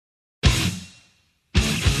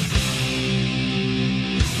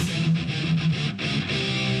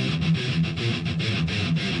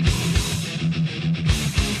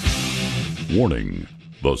Warning: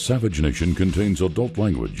 the Savage Nation contains adult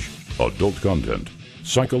language, adult content,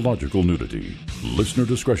 psychological nudity. Listener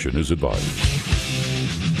discretion is advised.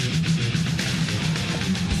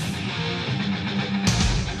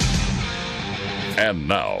 And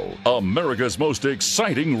now, America's most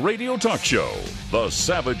exciting radio talk show, The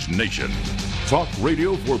Savage Nation. Talk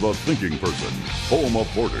radio for the thinking person, home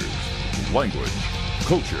of borders, language,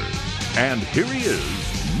 culture. And here he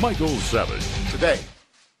is, Michael Savage. Today,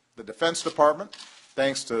 the Defense Department,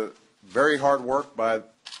 thanks to very hard work by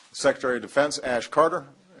Secretary of Defense Ash Carter,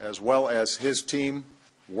 as well as his team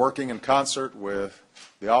working in concert with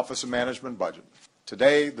the Office of Management Budget.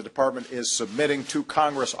 Today, the Department is submitting to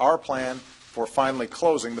Congress our plan for finally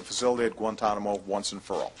closing the facility at Guantanamo once and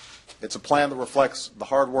for all. It's a plan that reflects the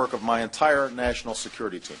hard work of my entire national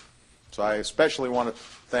security team. So I especially want to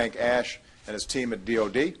thank Ash and his team at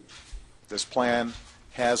DOD. This plan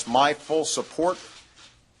has my full support.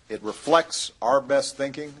 It reflects our best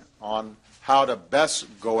thinking on how to best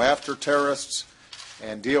go after terrorists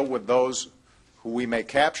and deal with those who we may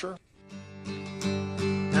capture.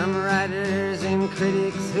 Writers and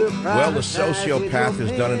critics who well, the sociopath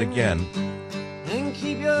has done it again. And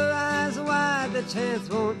keep your eyes wide, the chance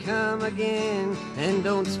won't come again. And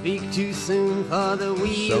don't speak too soon, for the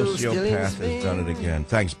wheel's still in Sociopath spin. has done it again.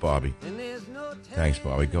 Thanks, Bobby. Thanks,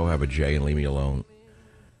 Bobby. Go have a J and leave me alone.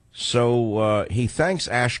 So he thanks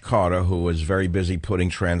Ash Carter, who is very busy putting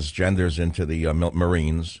transgenders into the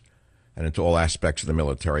Marines and into all aspects of the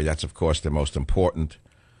military. That's, of course, the most important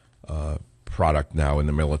product now in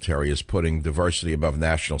the military, is putting diversity above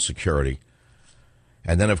national security.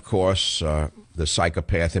 And then, of course, the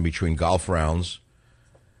psychopath in between golf rounds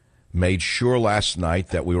made sure last night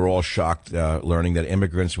that we were all shocked learning that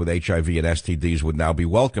immigrants with HIV and STDs would now be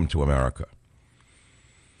welcome to America.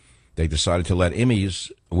 They decided to let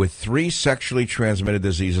immies with 3 sexually transmitted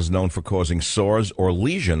diseases known for causing sores or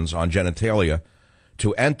lesions on genitalia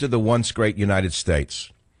to enter the once great United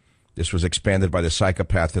States. This was expanded by the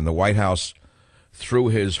psychopath in the White House through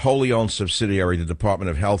his wholly owned subsidiary, the Department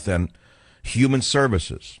of Health and Human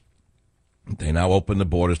Services. They now open the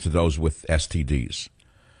borders to those with STDs.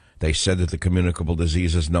 They said that the communicable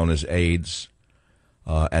diseases known as AIDS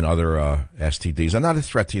and other STDs are not a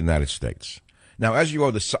threat to the United States. Now, as you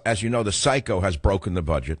know, the psycho has broken the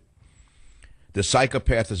budget. The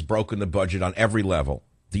psychopath has broken the budget on every level.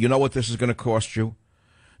 Do you know what this is going to cost you?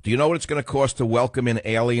 Do you know what it's going to cost to welcome in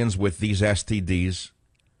aliens with these STDs?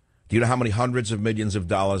 Do you know how many hundreds of millions of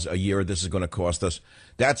dollars a year this is going to cost us?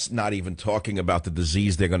 That's not even talking about the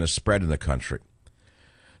disease they're going to spread in the country.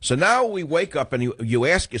 So now we wake up and you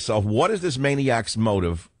ask yourself, what is this maniac's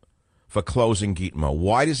motive for closing Gitmo?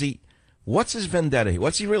 What's his vendetta?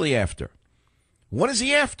 What's he really after? What is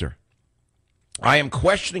he after? I am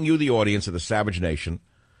questioning you, the audience of the Savage Nation,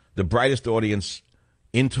 the brightest audience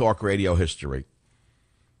in talk radio history,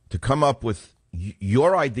 to come up with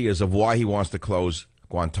your ideas of why he wants to close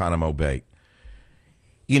Guantanamo Bay.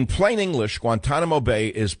 In plain English, Guantanamo Bay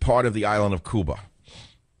is part of the island of Cuba.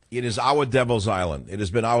 It is our devil's island. It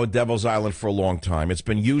has been our devil's island for a long time. It's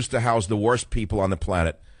been used to house the worst people on the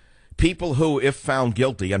planet. People who, if found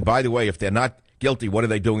guilty, and by the way, if they're not guilty, what are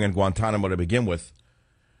they doing in Guantanamo to begin with?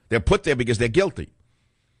 They're put there because they're guilty.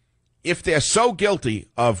 If they're so guilty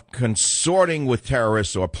of consorting with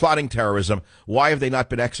terrorists or plotting terrorism, why have they not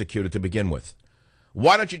been executed to begin with?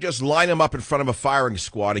 Why don't you just line them up in front of a firing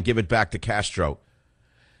squad and give it back to Castro?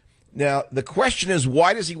 Now, the question is,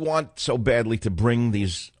 why does he want so badly to bring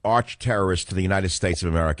these arch terrorists to the United States of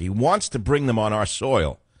America? He wants to bring them on our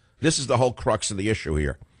soil. This is the whole crux of the issue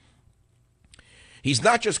here. He's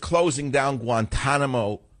not just closing down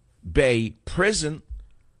Guantanamo Bay Prison,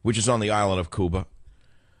 which is on the island of Cuba,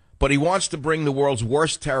 but he wants to bring the world's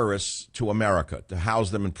worst terrorists to America, to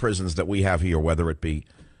house them in prisons that we have here, whether it be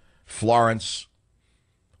Florence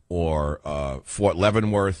or Fort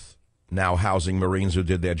Leavenworth, now housing Marines who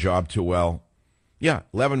did their job too well. Yeah,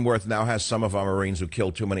 Leavenworth now has some of our Marines who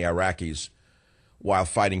killed too many Iraqis while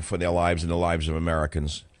fighting for their lives and the lives of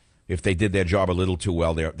Americans. If they did their job a little too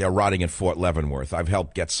well, they're rotting in Fort Leavenworth. I've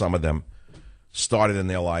helped get some of them started in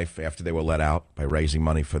their life after they were let out by raising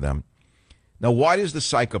money for them. Now, why does the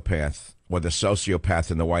psychopath or the sociopath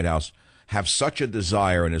in the White House have such a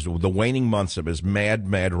desire in the waning months of his mad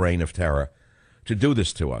reign of terror to do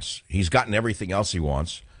this to us? He's gotten everything else he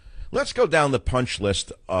wants. Let's go down the punch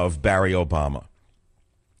list of Barry Obama.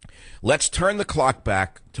 Let's turn the clock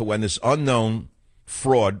back to when this unknown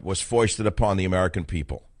fraud was foisted upon the American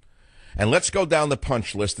people. And let's go down the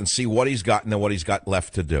punch list and see what he's gotten and what he's got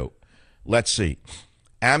left to do. Let's see.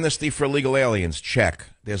 Amnesty for illegal aliens, check.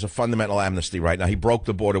 There's a fundamental amnesty right now. He broke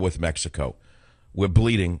the border with Mexico. We're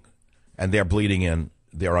bleeding and they're bleeding in.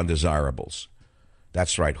 They're undesirables.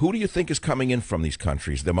 That's right. Who do you think is coming in from these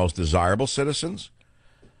countries? The most desirable citizens?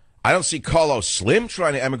 I don't see Carlos Slim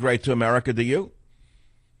trying to emigrate to America, do you?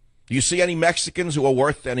 Do you see any Mexicans who are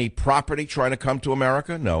worth any property trying to come to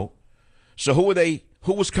America? No. So who are they?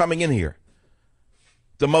 Who was coming in here?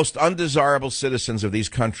 The most undesirable citizens of these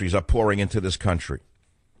countries are pouring into this country.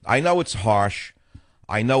 I know it's harsh.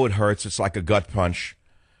 I know it hurts. It's like a gut punch.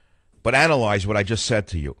 But analyze what I just said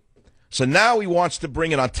to you. So now he wants to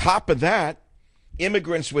bring in, on top of that,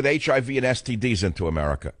 immigrants with HIV and STDs into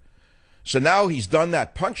America. So now he's done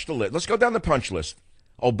that. Punch the list. Let's go down the punch list.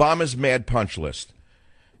 Obama's mad punch list.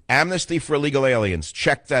 Amnesty for illegal aliens.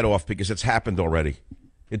 Check that off because it's happened already.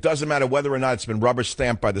 It doesn't matter whether or not it's been rubber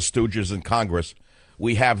stamped by the stooges in Congress.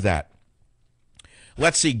 We have that.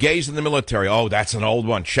 Let's see, gays in the military. Oh, that's an old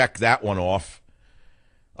one. Check that one off.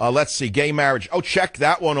 Let's see, gay marriage. Oh, check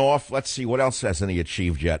that one off. Let's see, what else hasn't he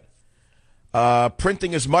achieved yet?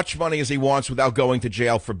 Printing as much money as he wants without going to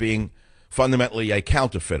jail for being fundamentally a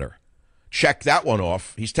counterfeiter. Check that one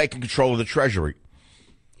off. He's taking control of the Treasury,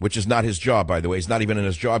 which is not his job, by the way. He's not even in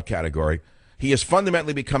his job category. He has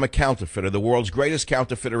fundamentally become a counterfeiter. The world's greatest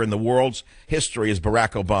counterfeiter in the world's history is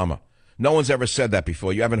Barack Obama. No one's ever said that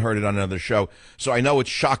before. You haven't heard it on another show, so I know it's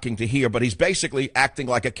shocking to hear, but he's basically acting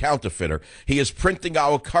like a counterfeiter. He is printing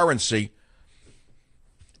our currency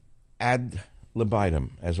ad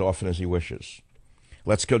libitum as often as he wishes.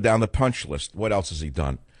 Let's go down the punch list. What else has he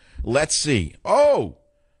done? Let's see. Oh,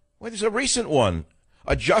 well, there's a recent one.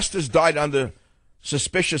 A justice died under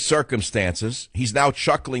suspicious circumstances. He's now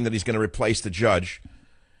chuckling that he's going to replace the judge.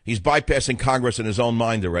 He's bypassing Congress in his own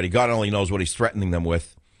mind already. God only knows what he's threatening them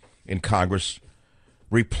with in Congress.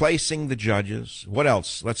 Replacing the judges. What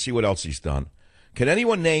else? Let's see what else he's done. Can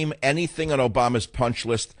anyone name anything on Obama's punch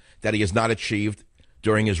list that he has not achieved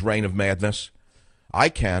during his reign of madness? I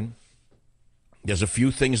can. There's a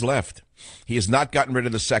few things left. He has not gotten rid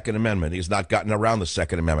of the Second Amendment. He has not gotten around the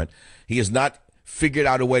Second Amendment. He has not figured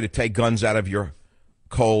out a way to take guns out of your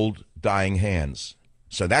cold, dying hands.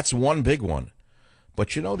 So that's one big one.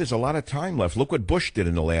 But, you know, there's a lot of time left. Look what Bush did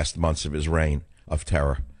in the last months of his reign of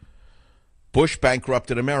terror. Bush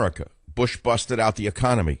bankrupted America. Bush busted out the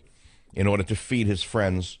economy in order to feed his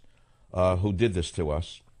friends who did this to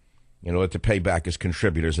us, in order to pay back his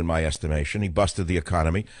contributors, in my estimation. He busted the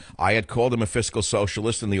economy. I had called him a fiscal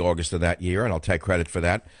socialist in the August of that year, and I'll take credit for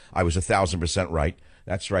that. I was 1,000% right.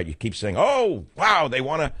 That's right. You keep saying, oh, wow, they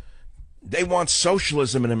want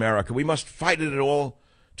socialism in America. We must fight it at all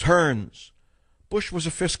turns. Bush was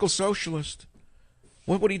a fiscal socialist.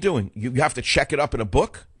 What are you doing? You have to check it up in a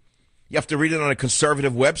book? You have to read it on a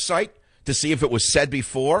conservative website to see if it was said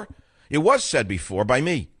before? It was said before by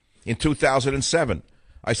me in 2007.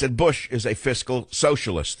 I said Bush is a fiscal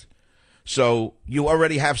socialist. So you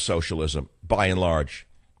already have socialism, by and large,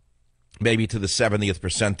 maybe to the 70th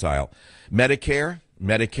percentile. Medicare,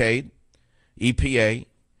 Medicaid, EPA,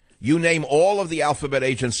 you name all of the alphabet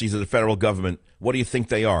agencies of the federal government, what do you think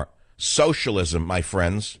they are? Socialism, my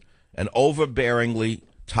friends, an overbearingly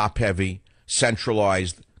top-heavy,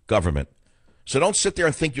 centralized government. So don't sit there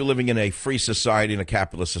and think you're living in a free society, in a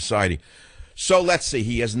capitalist society. So let's see.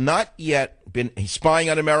 He has not yet been spying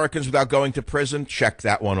on Americans without going to prison. Check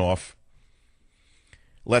that one off.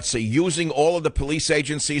 Let's see. Using all of the police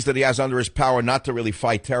agencies that he has under his power, not to really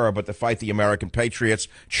fight terror, but to fight the American patriots.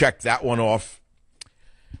 Check that one off.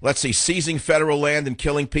 Let's see. Seizing federal land and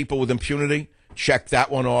killing people with impunity. Check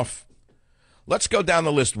that one off. Let's go down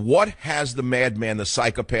the list. What has the madman, the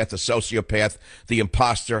psychopath, the sociopath, the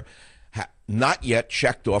imposter not yet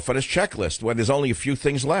checked off on his checklist when there's only a few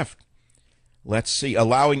things left? Let's see.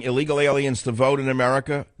 Allowing illegal aliens to vote in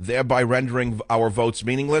America, thereby rendering our votes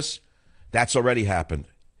meaningless. That's already happened.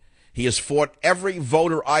 He has fought every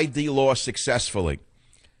voter ID law successfully.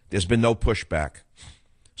 There's been no pushback.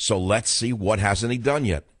 So let's see, what hasn't he done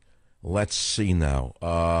yet? Let's see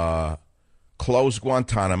now. Close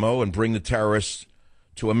Guantanamo and bring the terrorists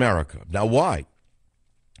to America. Now, why?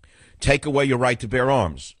 Take away your right to bear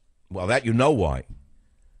arms. Well, that you know why.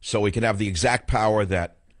 So we can have the exact power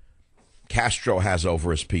that Castro has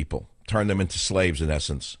over his people. Turn them into slaves, in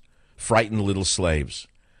essence. Frightened little slaves.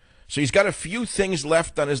 So he's got a few things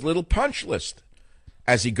left on his little punch list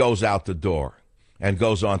as he goes out the door and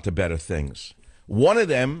goes on to better things. One of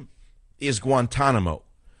them is Guantanamo.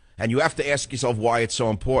 And you have to ask yourself why it's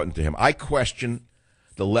so important to him. I question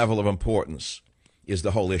the level of importance is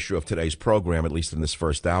the whole issue of today's program, at least in this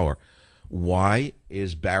first hour. Why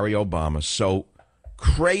is Barry Obama so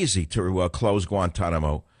crazy to close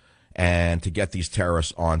Guantanamo and to get these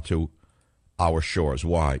terrorists onto our shores?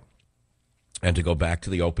 Why? And to go back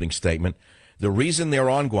to the opening statement, The reason they're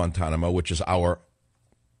on Guantanamo, which is our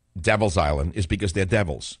Devil's Island, is because they're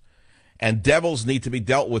devils. And devils need to be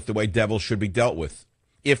dealt with the way devils should be dealt with.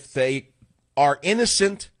 If they are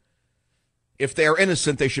innocent,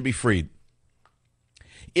 they should be freed.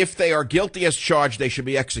 If they are guilty as charged, they should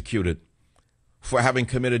be executed for having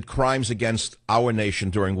committed crimes against our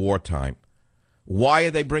nation during wartime. Why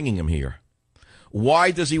are they bringing him here?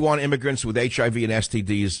 Why does he want immigrants with HIV and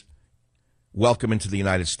STDs welcome into the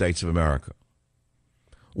United States of America?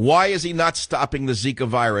 Why is he not stopping the Zika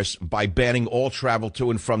virus by banning all travel to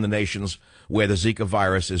and from the nations where the Zika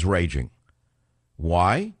virus is raging?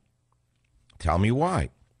 Why? Tell me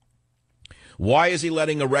why. Why is he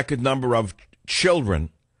letting a record number of children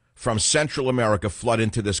from Central America flood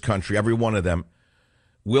into this country? Every one of them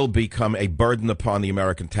will become a burden upon the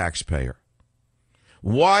American taxpayer.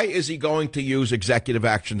 Why is he going to use executive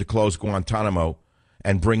action to close Guantanamo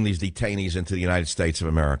and bring these detainees into the United States of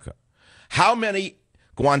America? How many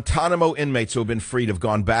Guantanamo inmates who have been freed have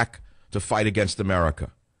gone back to fight against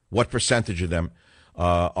America? What percentage of them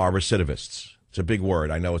are recidivists? It's a big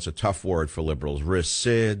word. I know it's a tough word for liberals.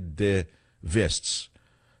 Recidivists.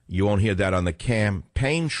 You won't hear that on the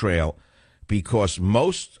campaign trail because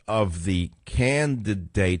most of the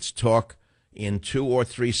candidates talk in 2 or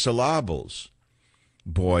 3 syllables.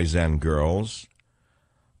 Boys and girls,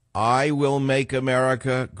 I will make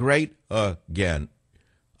America great again.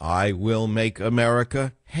 I will make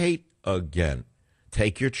America hate again.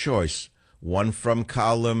 Take your choice. One from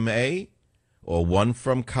column A or one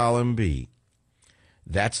from column B.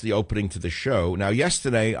 That's the opening to the show. Now,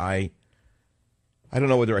 yesterday, I don't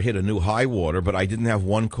know whether I hit a new high water, but I didn't have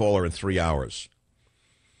one caller in 3 hours.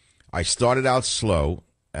 I started out slow,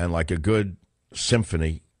 and like a good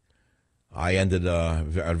symphony, I ended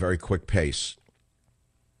at a very quick pace.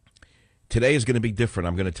 Today is going to be different.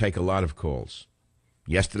 I'm going to take a lot of calls.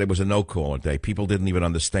 Yesterday was a no-caller day. People didn't even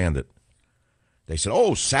understand it. They said,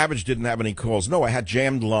 oh, Savage didn't have any calls. No, I had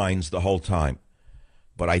jammed lines the whole time.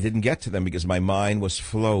 But I didn't get to them because my mind was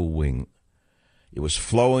flowing. It was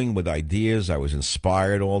flowing with ideas. I was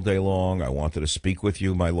inspired all day long. I wanted to speak with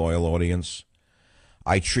you, my loyal audience.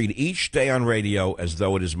 I treat each day on radio as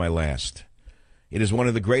though it is my last. It is one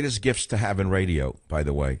of the greatest gifts to have in radio, by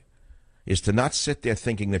the way, is to not sit there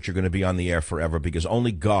thinking that you're going to be on the air forever because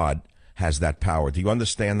only God has that power. Do you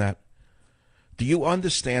understand that? Do you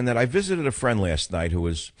understand that? I visited a friend last night who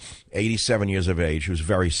was 87 years of age, who's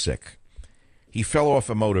very sick. He fell off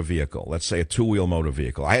a motor vehicle, let's say a 2-wheel motor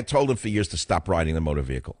vehicle. I had told him for years to stop riding the motor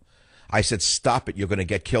vehicle. I said, stop it, you're going to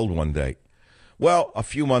get killed one day. Well, a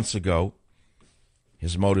few months ago,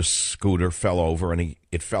 his motor scooter fell over, and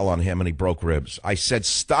it fell on him, and he broke ribs. I said,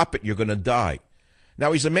 stop it, you're going to die.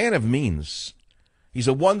 Now, he's a man of means. He's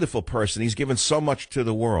a wonderful person. He's given so much to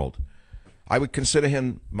the world. I would consider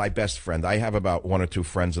him my best friend. I have about 1 or 2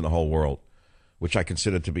 friends in the whole world, which I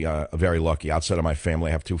consider to be very lucky. Outside of my family,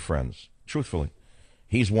 I have 2 friends. Truthfully,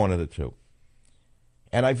 he's one of the 2.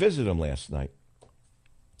 And I visited him last night,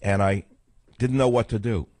 and I didn't know what to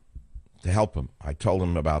do to help him. I told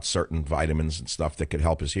him about certain vitamins and stuff that could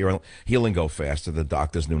help his healing go faster the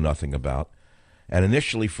doctors knew nothing about. And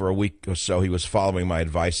initially, for a week or so, he was following my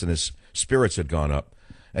advice, and his spirits had gone up.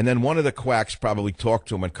 And then one of the quacks probably talked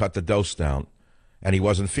to him and cut the dose down, and he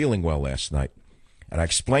wasn't feeling well last night. And I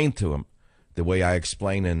explained to him the way I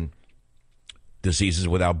explain in Diseases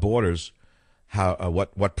Without Borders, how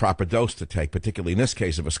what proper dose to take, particularly in this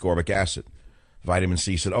case of ascorbic acid. Vitamin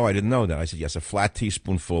C. Said, oh, I didn't know that. I said, yes, a flat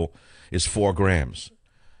teaspoonful is 4 grams.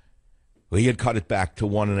 Well, he had cut it back to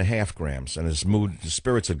 1.5 grams, and his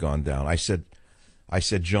spirits had gone down. I said,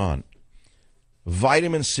 John,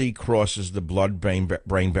 vitamin C crosses the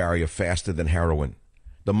blood-brain barrier faster than heroin.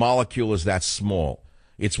 The molecule is that small.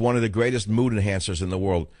 It's one of the greatest mood enhancers in the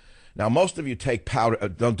world. Now, most of you take powder,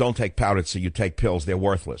 don't take powdered C, you take pills. They're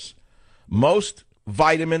worthless. Most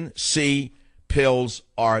vitamin C pills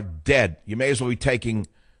are dead. You may as well be taking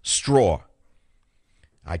straw.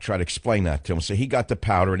 I try to explain that to him. So he got the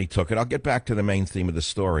powder and he took it. I'll get back to the main theme of the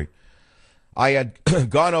story. I had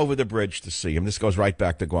gone over the bridge to see him. This goes right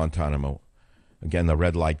back to Guantanamo. Again, the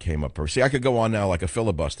red light came up. See, I could go on now like a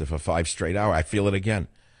filibuster for 5 straight hours. I feel it again.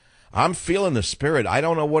 I'm feeling the spirit. I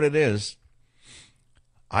don't know what it is.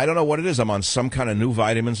 I'm on some kind of new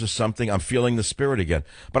vitamins or something. I'm feeling the spirit again.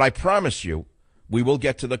 But I promise you, we will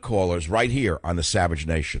get to the callers right here on the Savage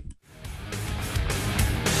Nation.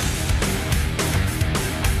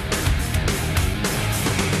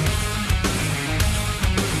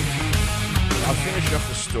 I'll finish up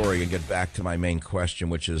the story and get back to my main question,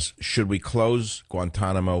 which is, should we close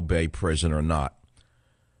Guantanamo Bay Prison or not?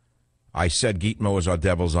 I said Gitmo is our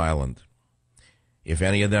devil's island. If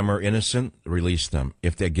any of them are innocent, release them.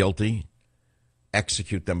 If they're guilty,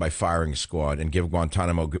 execute them by firing squad and give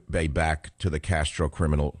Guantanamo Bay back to the Castro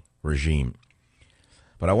criminal regime.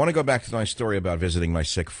 But I want to go back to my story about visiting my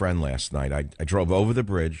sick friend last night. I drove over the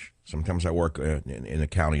bridge. Sometimes I work in a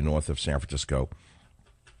county north of San Francisco.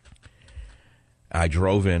 I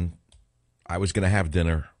drove in. I was going to have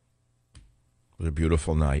dinner. It was a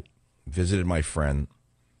beautiful night. Visited my friend.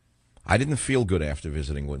 I didn't feel good after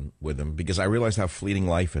visiting with him because I realized how fleeting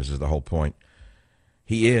life is the whole point.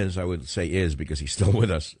 He is, I would say is, because he's still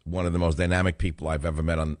with us, one of the most dynamic people I've ever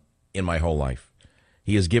met in my whole life.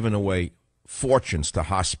 He has given away fortunes to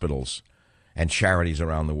hospitals and charities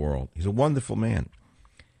around the world. He's a wonderful man.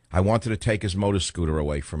 I wanted to take his motor scooter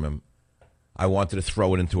away from him. I wanted to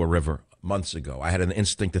throw it into a river months ago. I had an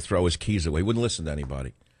instinct to throw his keys away. He wouldn't listen to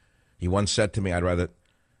anybody. He once said to me, I'd rather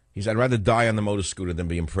die on the motor scooter than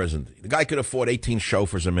be imprisoned. The guy could afford 18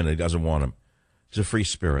 chauffeurs a minute. He doesn't want him. He's a free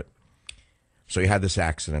spirit. So he had this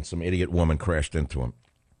accident. Some idiot woman crashed into him.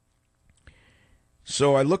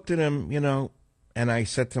 So I looked at him, and I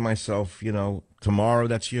said to myself, tomorrow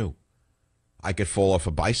that's you. I could fall off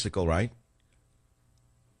a bicycle, right?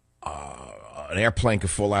 An airplane could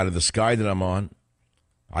fall out of the sky that I'm on.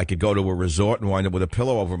 I could go to a resort and wind up with a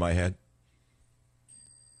pillow over my head.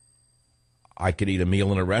 I could eat a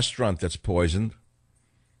meal in a restaurant that's poisoned.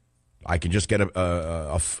 I can just get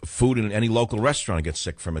a food in any local restaurant and get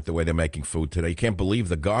sick from it the way they're making food today. You can't believe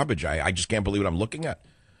the garbage. I just can't believe what I'm looking at.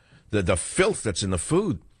 The filth that's in the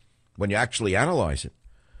food when you actually analyze it.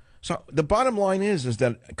 So the bottom line is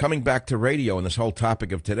that coming back to radio and this whole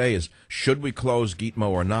topic of today is, should we close Gitmo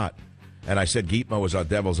or not? And I said Gitmo is our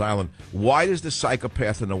devil's island. Why does the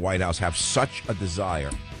psychopath in the White House have such a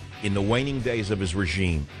desire in the waning days of his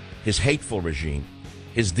regime, his hateful regime,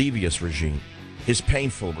 his devious regime, his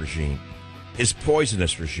painful regime, his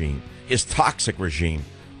poisonous regime, his toxic regime?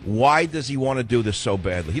 Why does he want to do this so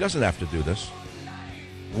badly? He doesn't have to do this.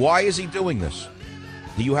 Why is he doing this?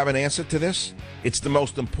 Do you have an answer to this? It's the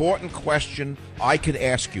most important question I could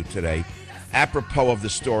ask you today, apropos of the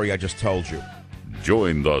story I just told you.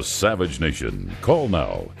 Join the Savage Nation. Call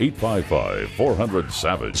now,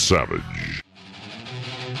 855-400-SAVAGE. Savage.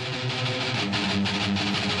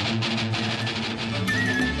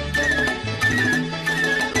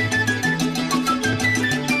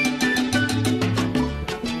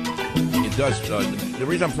 It does. The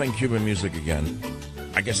reason I'm playing Cuban music again,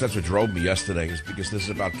 I guess that's what drove me yesterday, is because this is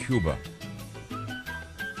about Cuba.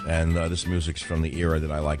 And this music's from the era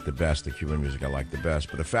that I like the best, the Cuban music I like the best.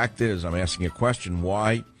 But the fact is, I'm asking a question,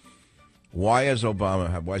 why does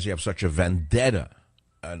he have such a vendetta,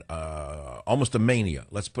 almost a mania,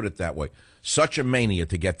 let's put it that way, such a mania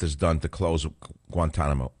to get this done, to close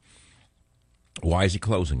Guantanamo? Why is he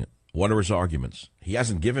closing it? What are his arguments? He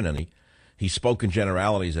hasn't given any. He spoke in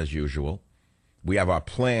generalities as usual. We have our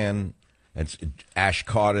plan, and Ash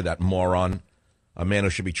Carter, that moron, a man who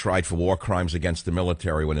should be tried for war crimes against the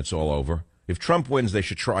military when it's all over. If Trump wins, they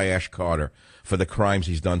should try Ash Carter for the crimes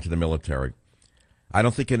he's done to the military. I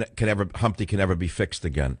don't think Humpty can ever be fixed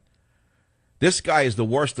again. This guy is the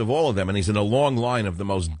worst of all of them, and he's in a long line of the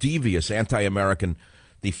most devious anti-American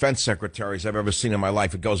defense secretaries I've ever seen in my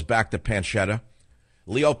life. It goes back to Panchetta.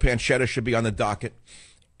 Leo Panchetta should be on the docket.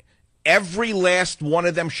 Every last one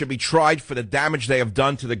of them should be tried for the damage they have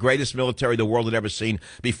done to the greatest military the world had ever seen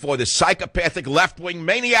before this psychopathic left-wing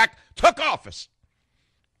maniac took office.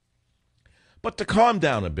 But to calm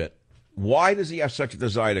down a bit, why does he have such a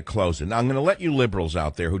desire to close it? Now, I'm going to let you liberals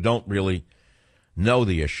out there who don't really know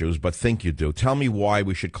the issues but think you do, tell me why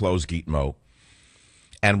we should close Gitmo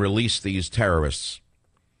and release these terrorists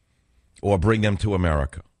or bring them to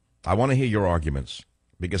America. I want to hear your arguments,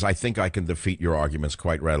 because I think I can defeat your arguments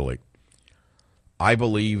quite readily. I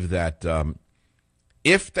believe that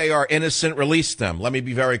if they are innocent, release them. Let me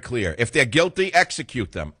be very clear. If they're guilty,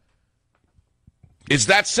 execute them. It's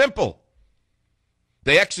that simple.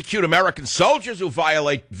 They execute American soldiers who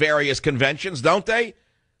violate various conventions, don't they?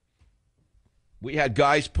 We had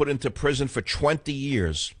guys put into prison for 20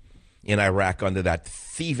 years in Iraq under that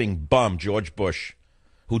thieving bum, George Bush,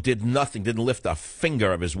 who did nothing, didn't lift a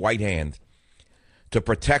finger of his white hand to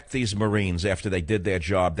protect these Marines after they did their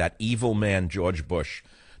job, that evil man, George Bush.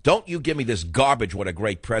 Don't you give me this garbage, what a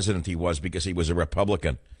great president he was because he was a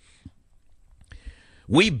Republican.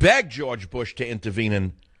 We begged George Bush to intervene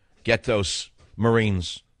and get those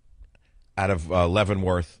Marines out of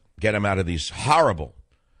Leavenworth, get them out of these horrible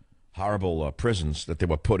prisons that they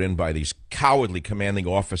were put in by these cowardly commanding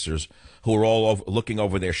officers who were all looking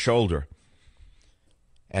over their shoulder.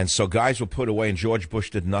 And so guys were put away, and George Bush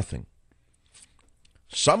did nothing.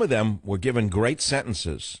 Some of them were given great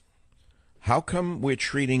sentences How come we're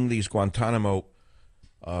treating these Guantanamo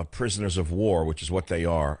prisoners of war, which is what they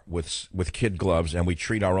are, with kid gloves, and we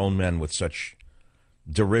treat our own men with such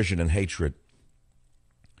derision and hatred?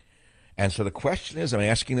 And so the question is, I'm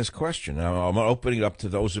asking this question. I'm opening it up to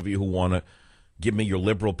those of you who want to give me your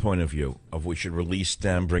liberal point of view of we should release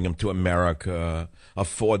them, bring them to America,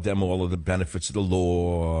 afford them all of the benefits of the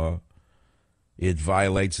law. It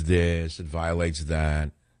violates this, it violates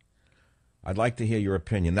that. I'd like to hear your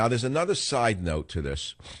opinion. Now, there's another side note to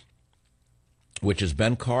this, which is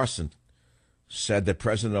Ben Carson said that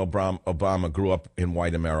President Obama grew up in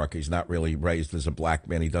white America. He's not really raised as a black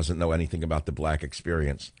man. He doesn't know anything about the black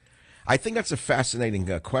experience. I think that's a fascinating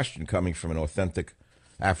question coming from an authentic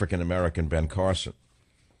African-American, Ben Carson.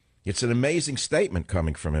 It's an amazing statement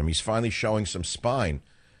coming from him. He's finally showing some spine.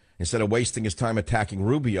 Instead of wasting his time attacking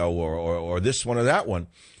Rubio or this one or that one,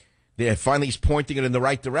 finally he's pointing it in the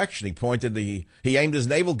right direction. He aimed his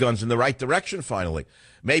naval guns in the right direction finally.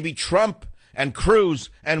 Maybe Trump and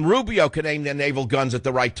Cruz and Rubio can aim their naval guns at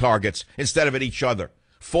the right targets instead of at each other,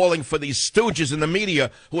 falling for these stooges in the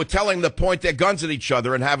media who are telling them to point their guns at each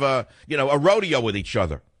other and have a rodeo with each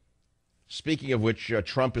other. Speaking of which,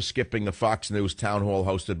 Trump is skipping the Fox News town hall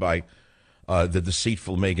hosted by the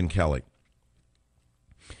deceitful Megyn Kelly.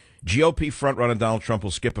 GOP frontrunner Donald Trump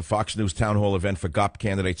will skip a Fox News town hall event for GOP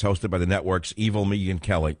candidates hosted by the network's evil Megyn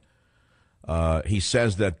Kelly. He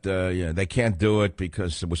says that they can't do it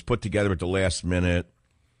because it was put together at the last minute.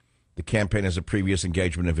 The campaign has a previous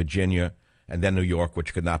engagement in Virginia and then New York,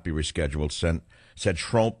 which could not be rescheduled. Said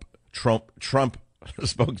Trump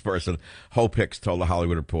spokesperson Hope Hicks told the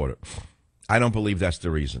Hollywood Reporter. I don't believe that's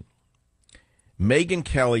the reason. Megyn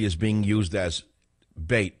Kelly is being used as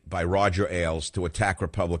bait by Roger Ailes to attack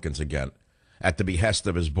Republicans again at the behest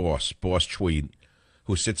of his boss Tweed,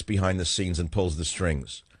 who sits behind the scenes and pulls the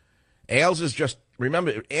strings. Ailes is as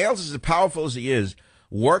powerful as he is,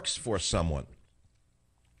 works for someone.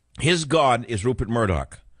 His god is Rupert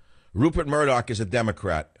Murdoch. Rupert Murdoch is a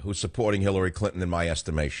Democrat who's supporting Hillary Clinton in my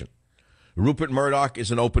estimation. Rupert Murdoch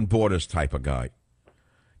is an open borders type of guy.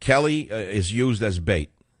 Kelly is used as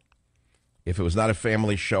bait. If it was not a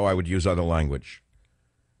family show, I would use other language.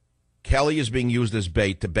 Kelly is being used as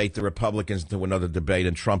bait to bait the Republicans into another debate,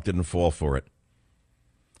 and Trump didn't fall for it.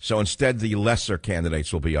 So instead, the lesser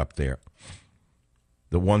candidates will be up there,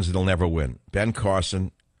 the ones that'll never win. Ben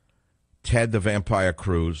Carson, Ted the Vampire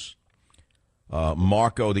Cruz,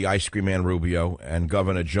 Marco the Ice Cream Man Rubio, and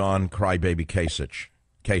Governor John Crybaby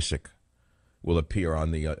Kasich will appear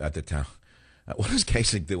on at the town. What is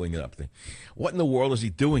Kasich doing up there? What in the world is he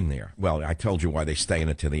doing there? Well, I told you why they stay in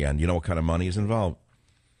it to the end. You know what kind of money is involved.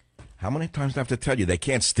 How many times do I have to tell you? They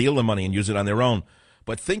can't steal the money and use it on their own.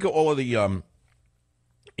 But think of all of the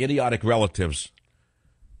idiotic relatives,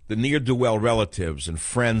 the ne'er-do-well relatives and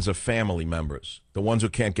friends of family members, the ones who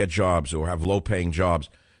can't get jobs or have low-paying jobs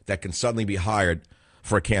that can suddenly be hired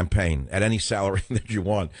for a campaign at any salary that you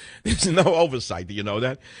want. There's no oversight. Do you know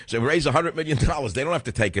that? So raise $100 million. They don't have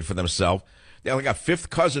to take it for themselves. They only got a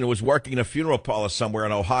fifth cousin who was working in a funeral parlor somewhere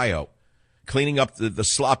in Ohio, cleaning up the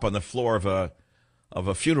slop on the floor of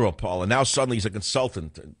a funeral parlor. Now suddenly he's a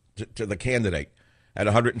consultant to the candidate at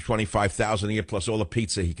 $125,000 a year, plus all the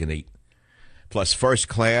pizza he can eat, plus first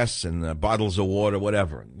class and bottles of water,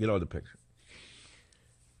 whatever. You know the picture.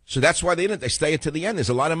 So that's why they stay it to the end. There's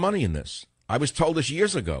a lot of money in this. I was told this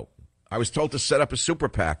years ago. I was told to set up a super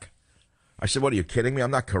PAC. I said, what, are you kidding me?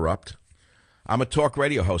 I'm not corrupt. I'm a talk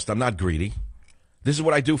radio host. I'm not greedy. This is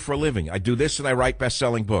what I do for a living. I do this and I write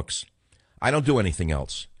best-selling books. I don't do anything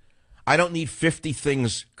else. I don't need 50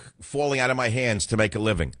 things falling out of my hands to make a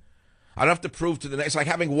living. I don't have to prove to the next. It's like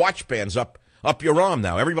having watch bands up your arm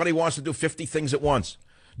now. Everybody wants to do 50 things at once.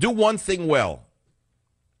 Do one thing well.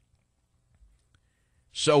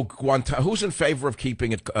 So, who's in favor of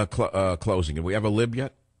keeping it closing? Do we have a lib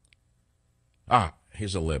yet?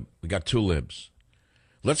 Here's a lib. We got two libs.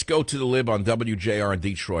 Let's go to the lib on WJR in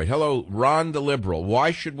Detroit. Hello, Ron the Liberal.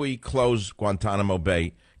 Why should we close Guantanamo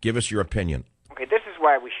Bay? Give us your opinion. Okay, this is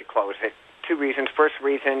why we should close it. Two reasons. First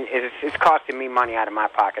reason is it's costing me money out of my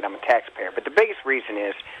pocket. I'm a taxpayer. But the biggest reason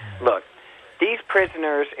is, look, these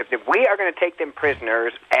prisoners, if we are going to take them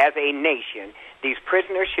prisoners as a nation, these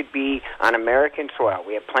prisoners should be on American soil.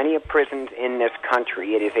 We have plenty of prisons in this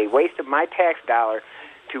country. It is a waste of my tax dollar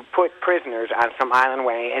to put prisoners on some island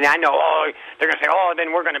way. And I know, they're going to say,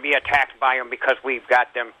 then we're going to be attacked by them because we've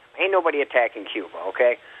got them. Ain't nobody attacking Cuba,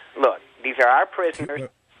 okay? Look, these are our prisoners.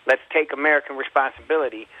 Let's take American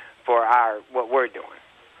responsibility for what we're doing.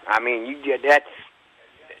 I mean, that's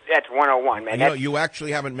 101, man. You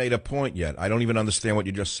actually haven't made a point yet. I don't even understand what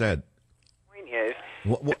you just said. The point is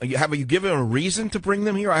Have you given a reason to bring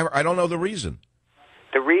them here? I don't know the reason.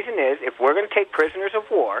 The reason is, if we're going to take prisoners of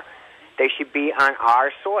war, they should be on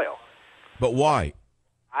our soil. But why?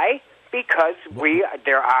 Why? Because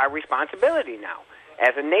they're our responsibility now.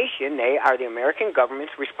 As a nation, they are the American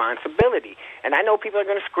government's responsibility. And I know people are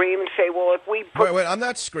going to scream and say, well, if we put... Wait, I'm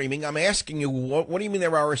not screaming. I'm asking you, what do you mean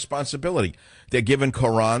they're our responsibility? They're given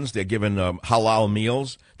Korans, they're given halal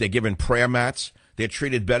meals, they're given prayer mats, they're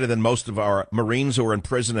treated better than most of our Marines who are in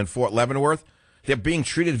prison in Fort Leavenworth. They're being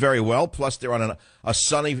treated very well, plus they're on a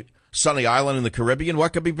sunny island in the Caribbean.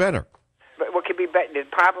 What could be better? But what could be better?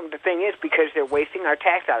 The thing is, because they're wasting our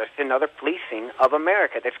tax dollars. It's another fleecing of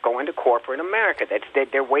America that's going to corporate America.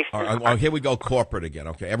 They're wasting. Here we go, corporate again.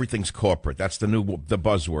 Okay, everything's corporate. That's the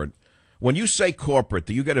buzzword. When you say corporate,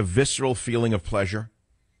 do you get a visceral feeling of pleasure?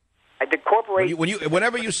 The corporation.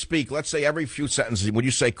 Whenever you speak, let's say every few sentences, when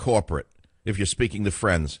you say corporate, if you're speaking to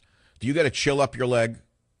friends, do you get a chill up your leg?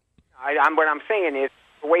 What I'm saying is,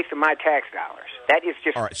 we're wasting my tax dollars. That is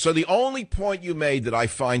just... All right, so the only point you made that I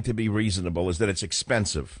find to be reasonable is that it's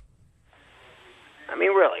expensive. I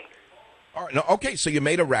mean, really. All right, no, okay, so you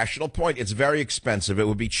made a rational point. It's very expensive. It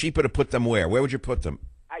would be cheaper to put them where? Where would you put them?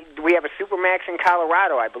 We have a Supermax in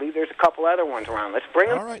Colorado. I believe there's a couple other ones around. Let's bring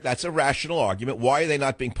them. All right, that's a rational argument. Why are they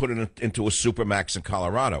not being put into a Supermax in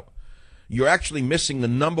Colorado? You're actually missing the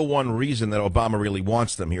number one reason that Obama really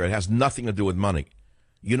wants them here. It has nothing to do with money.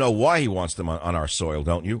 You know why he wants them on our soil,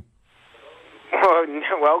 don't you?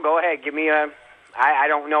 Well, go ahead. Give me I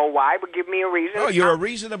don't know why, but give me a reason. No, you're a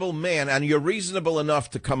reasonable man, and you're reasonable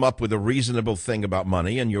enough to come up with a reasonable thing about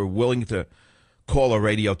money, and you're willing to call a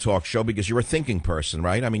radio talk show because you're a thinking person,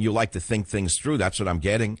 right? I mean, you like to think things through. That's what I'm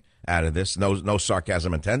getting out of this. No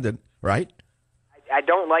sarcasm intended, right? I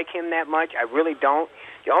don't like him that much. I really don't.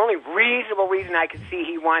 The only reasonable reason I can see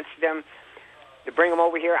he wants them to bring them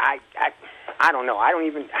over here, I don't know. I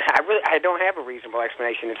don't have a reasonable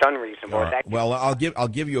explanation. It's unreasonable. Right. Well, I'll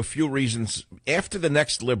give you a few reasons. After the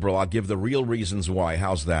next liberal, I'll give the real reasons why.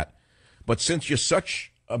 How's that? But since you're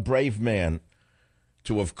such a brave man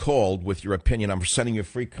to have called with your opinion, I'm sending you a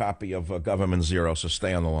free copy of Government Zero, so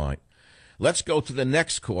stay on the line. Let's go to the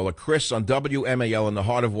next caller, Chris on WMAL in the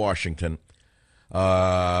heart of Washington.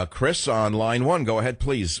 Chris on line 1. Go ahead,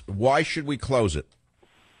 please. Why should we close it?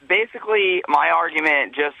 Basically, my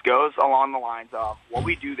argument just goes along the lines of what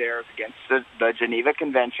we do there is against the Geneva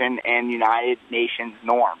Convention and United Nations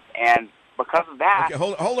norms. And because of that... Okay,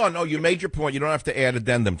 hold on. No, you made your point. You don't have to add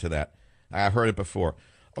addendum to that. I've heard it before.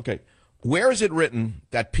 Okay. Where is it written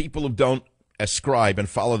that people who don't ascribe and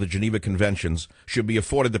follow the Geneva Conventions should be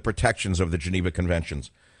afforded the protections of the Geneva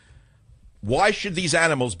Conventions? Why should these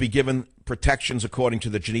animals be given protections according to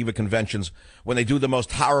the Geneva Conventions when they do the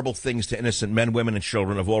most horrible things to innocent men, women, and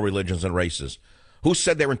children of all religions and races? Who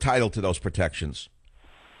said they're entitled to those protections?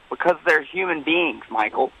 Because they're human beings,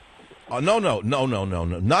 Michael. No.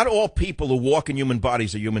 Not all people who walk in human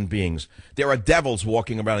bodies are human beings. There are devils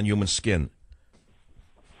walking around in human skin.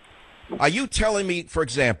 Are you telling me, for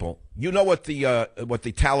example, you know what the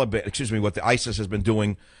Taliban, what the ISIS has been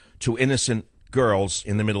doing to innocent girls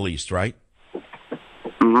in the Middle East, right?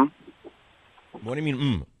 Mm-hmm. What do you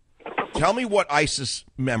mean, Tell me what ISIS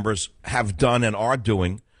members have done and are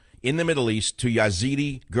doing in the Middle East to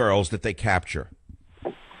Yazidi girls that they capture.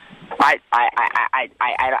 I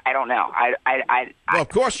don't know. Well, of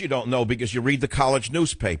course you don't know because you read the college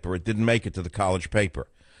newspaper. It didn't make it to the college paper.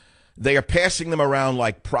 They are passing them around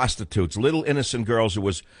like prostitutes, little innocent girls who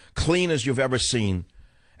was clean as you've ever seen,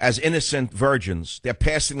 as innocent virgins. They're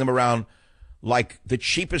passing them around like the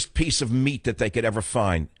cheapest piece of meat that they could ever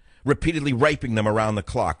find, repeatedly raping them around the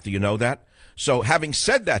clock. Do you know that? So having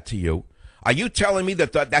said that to you, are you telling me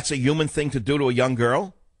that that's a human thing to do to a young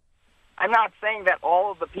girl? I'm not saying that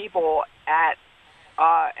all of the people at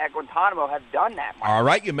Guantanamo have done that, Mike. All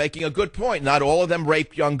right, you're making a good point. Not all of them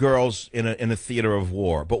raped young girls in a theater of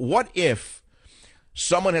war. But what if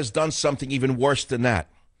someone has done something even worse than that?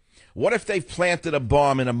 What if they've planted a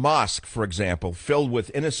bomb in a mosque, for example, filled with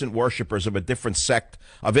innocent worshipers of a different sect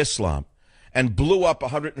of Islam, and blew up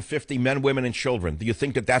 150 men, women, and children? Do you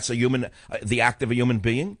think that that's the act of a human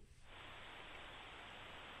being?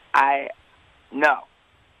 No.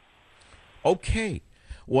 Okay.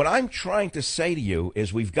 What I'm trying to say to you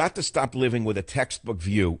is we've got to stop living with a textbook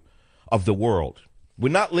view of the world. We're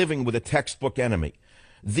not living with a textbook enemy.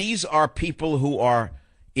 These are people who are,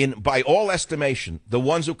 by all estimation, the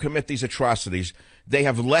ones who commit these atrocities. They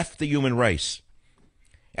have left the human race.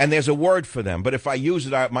 And there's a word for them. But if I use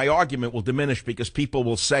it, my argument will diminish because people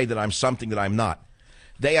will say that I'm something that I'm not.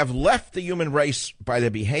 They have left the human race by their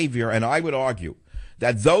behavior, and I would argue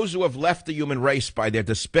that those who have left the human race by their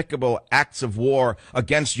despicable acts of war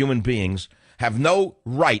against human beings have no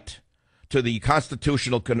right to the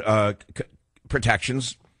constitutional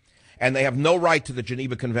protections, and they have no right to the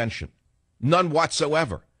Geneva Convention. None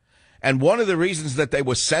whatsoever. And one of the reasons that they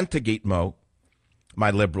were sent to Gitmo, my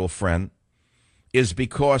liberal friend, is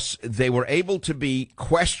because they were able to be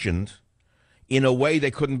questioned in a way they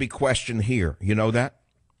couldn't be questioned here. You know that?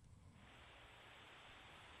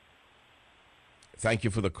 Thank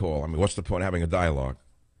you for the call. I mean, what's the point of having a dialogue?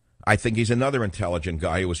 I think he's another intelligent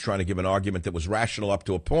guy who was trying to give an argument that was rational up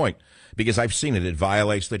to a point, because I've seen it. It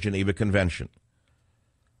violates the Geneva Convention.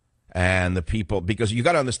 And the people, because you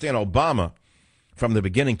got to understand, Obama, from the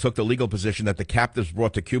beginning, took the legal position that the captives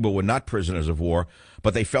brought to Cuba were not prisoners of war,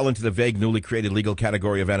 but they fell into the vague, newly created legal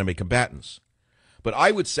category of enemy combatants. But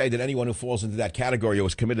I would say that anyone who falls into that category or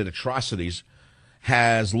has committed atrocities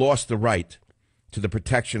has lost the right to the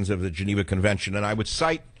protections of the Geneva Convention. And I would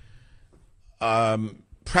cite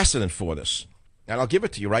precedent for this. And I'll give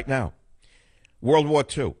it to you right now. World War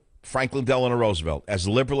II, Franklin Delano Roosevelt, as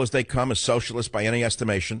liberal as they come, as socialist by any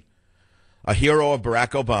estimation, a hero of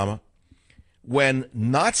Barack Obama. When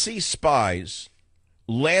Nazi spies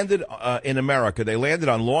landed in America, they landed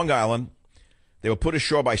on Long Island. They were put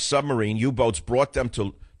ashore by submarine. U-boats brought them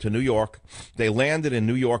to New York. They landed in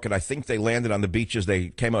New York, and I think they landed on the beaches. They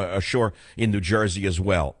came ashore in New Jersey as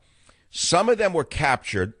well. Some of them were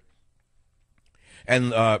captured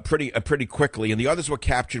and pretty quickly, and the others were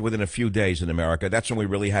captured within a few days in America. That's when we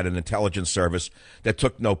really had an intelligence service that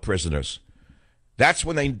took no prisoners. That's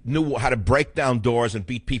when they knew how to break down doors and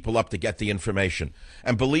beat people up to get the information.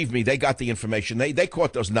 And believe me, they got the information. They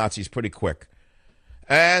caught those Nazis pretty quick.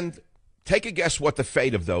 And take a guess what the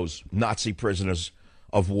fate of those Nazi prisoners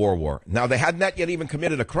of war were. Now, they had not yet even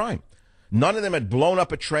committed a crime. None of them had blown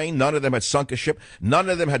up a train. None of them had sunk a ship. None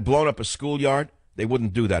of them had blown up a schoolyard. They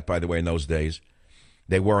wouldn't do that, by the way, in those days.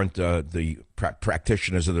 They weren't the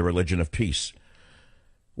practitioners of the religion of peace.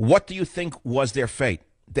 What do you think was their fate?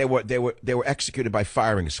 They were executed by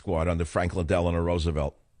firing squad under Franklin Delano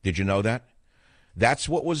Roosevelt. Did you know that? That's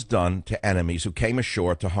what was done to enemies who came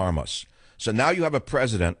ashore to harm us. So now you have a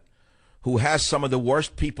president who has some of the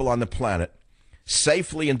worst people on the planet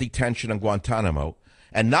safely in detention in Guantanamo,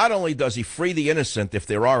 and not only does he free the innocent, if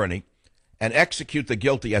there are any, and execute the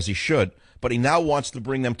guilty as he should, but he now wants to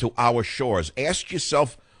bring them to our shores. Ask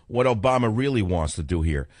yourself what Obama really wants to do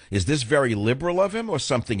here. Is this very liberal of him or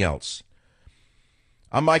something else?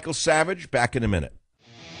 I'm Michael Savage. Back in a minute.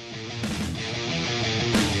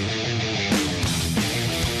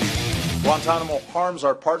 Guantanamo harms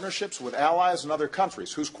our partnerships with allies and other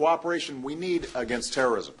countries whose cooperation we need against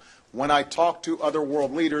terrorism. When I talk to other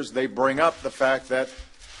world leaders, they bring up the fact that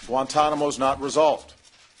Guantanamo is not resolved.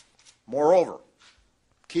 Moreover,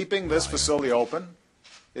 keeping this facility open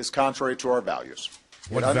is contrary to our values.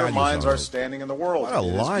 It undermines our standing in the world. What a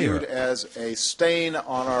liar. It is viewed as a stain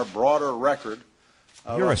on our broader record.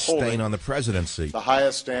 You're a stain on the presidency. The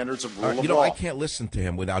highest standards of rule of law. You know, I can't listen to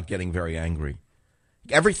him without getting very angry.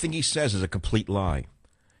 Everything he says is a complete lie.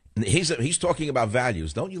 He's talking about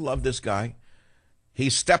values. Don't you love this guy?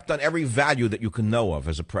 He's stepped on every value that you can know of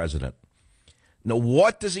as a president. Now,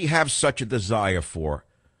 what does he have such a desire for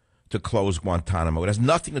to close Guantanamo? It has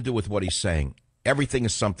nothing to do with what he's saying. Everything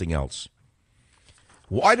is something else.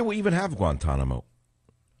 Why do we even have Guantanamo?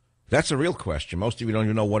 That's a real question. Most of you don't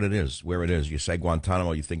even know what it is, where it is. You say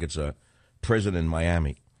Guantanamo, you think it's a prison in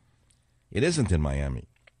Miami. It isn't in Miami.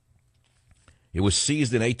 It was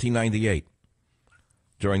seized in 1898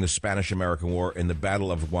 during the Spanish-American War in the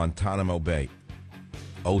Battle of Guantanamo Bay.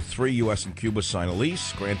 03, U.S. and Cuba sign a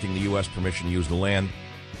lease granting the U.S. permission to use the land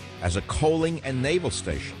as a coaling and naval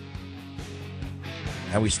station.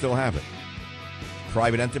 And we still have it.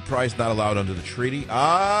 Private enterprise not allowed under the treaty.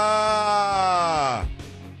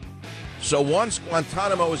 So once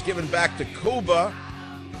Guantanamo is given back to Cuba,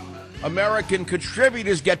 American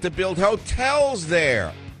contributors get to build hotels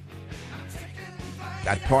there.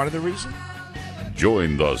 That part of the reason?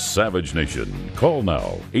 Join the Savage Nation. Call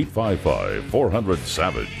now,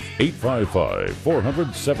 855-400-SAVAGE,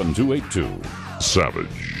 855-400-7282. Savage.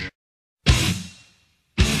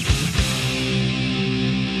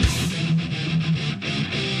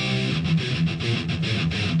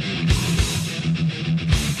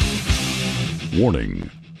 Warning: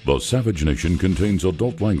 the Savage Nation contains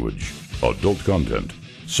adult language, adult content,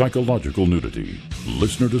 psychological nudity.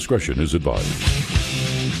 Listener discretion is advised.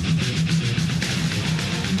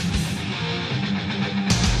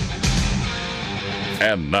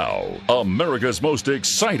 And now, America's most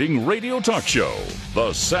exciting radio talk show,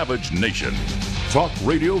 The Savage Nation. Talk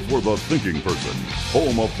radio for the thinking person,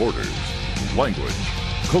 home of Borders, language,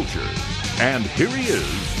 culture, and here he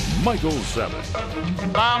is, Michael Savage. It is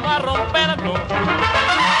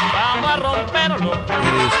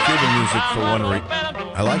Cuban music for one reason.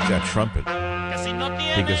 I like that trumpet.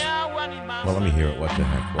 Because, well, let me hear it. What the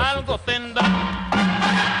heck?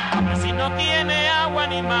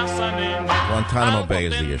 Guantanamo Bay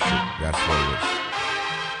is the issue. That's what it is.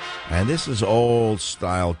 And this is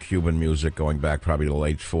old-style Cuban music going back probably to the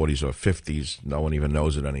late 40s or 50s. No one even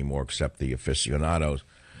knows it anymore except the aficionados.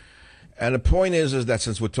 And the point is that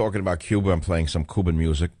since we're talking about Cuba, I'm playing some Cuban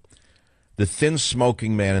music. The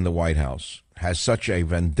thin-smoking man in the White House has such a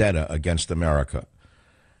vendetta against America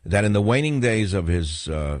that in the waning days of his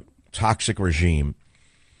toxic regime,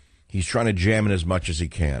 he's trying to jam in as much as he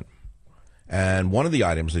can. And one of the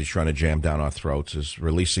items that he's trying to jam down our throats is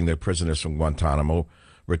releasing the prisoners from Guantanamo,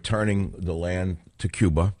 returning the land to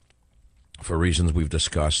Cuba for reasons we've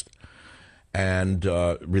discussed, and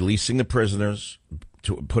releasing the prisoners,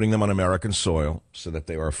 putting them on American soil so that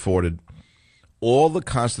they are afforded all the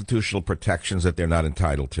constitutional protections that they're not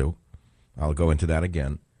entitled to. I'll go into that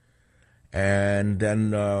again. And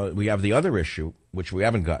then we have the other issue, which we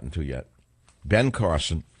haven't gotten to yet. Ben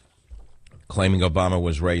Carson claiming Obama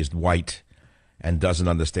was raised white and doesn't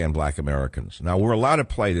understand black Americans. Now, we're allowed to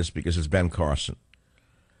play this because it's Ben Carson.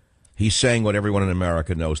 He's saying what everyone in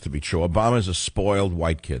America knows to be true. Obama's a spoiled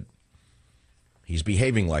white kid. He's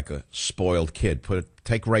behaving like a spoiled kid.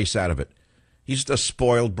 Take race out of it. He's just a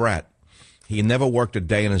spoiled brat. He never worked a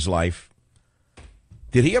day in his life.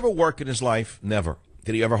 Did he ever work in his life? Never.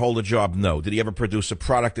 Did he ever hold a job? No. Did he ever produce a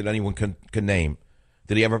product that anyone can name?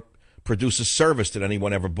 Did he ever produce a service that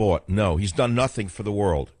anyone ever bought? No. He's done nothing for the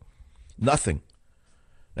world. Nothing.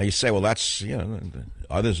 Now you say, well, that's,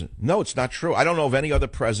 others. No, it's not true. I don't know of any other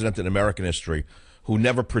president in American history who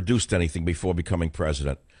never produced anything before becoming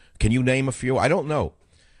president. Can you name a few? I don't know.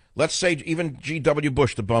 Let's say even G.W.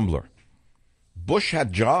 Bush, the bumbler. Bush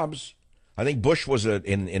had jobs. I think Bush was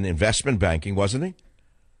in investment banking, wasn't he?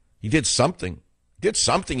 He did something.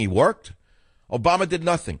 He worked. Obama did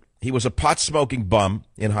nothing. He was a pot-smoking bum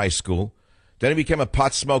in high school. Then he became a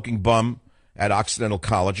pot-smoking bum at Occidental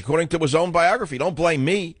College, according to his own biography. Don't blame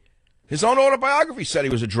me. His own autobiography said he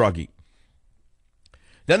was a druggie.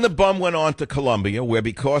 Then the bum went on to Columbia, where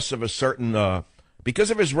because of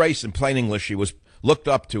because of his race in plain English, he was looked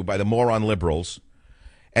up to by the moron liberals.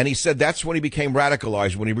 And he said that's when he became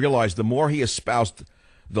radicalized, when he realized the more he espoused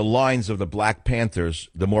the lines of the Black Panthers,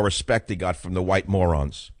 the more respect he got from the white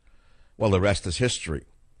morons. Well, the rest is history.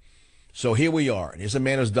 So here we are. Here's a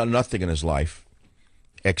man who's done nothing in his life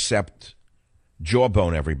except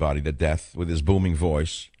jawbone everybody to death with his booming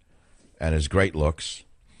voice and his great looks.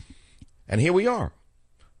 And here we are.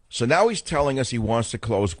 So now he's telling us he wants to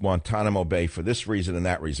close Guantanamo Bay for this reason and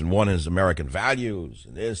that reason. One is American values.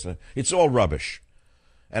 And this. It's all rubbish.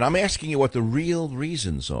 And I'm asking you what the real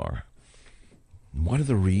reasons are. What are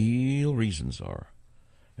the real reasons are?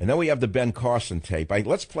 And then we have the Ben Carson tape.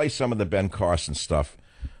 Let's play some of the Ben Carson stuff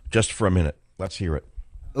just for a minute. Let's hear it.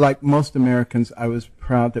 Like most Americans, I was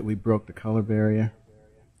proud that we broke the color barrier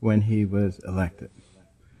when he was elected.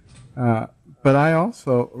 But I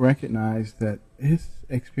also recognize that his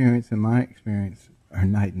experience and my experience are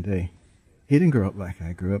night and day. He didn't grow up like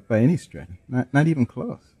I grew up by any stretch, not even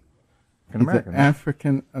close.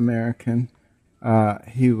 African American.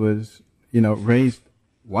 He was, raised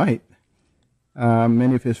white.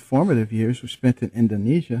 Many of his formative years were spent in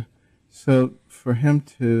Indonesia. So for him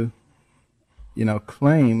to,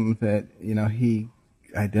 claim that, he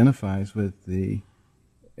identifies with the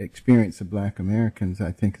experience of black Americans,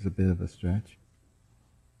 I think is a bit of a stretch.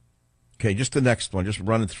 Okay, just the next one. Just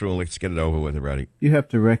run it through and let's get it over with already. You have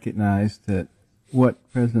to recognize that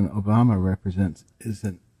what President Obama represents is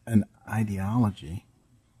an ideology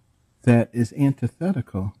that is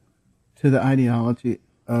antithetical to the ideology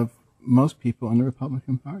of most people in the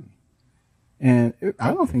Republican Party. And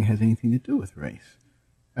I don't think it has anything to do with race.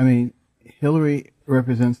 I mean, Hillary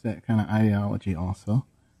represents that kind of ideology also.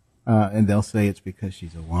 And they'll say it's because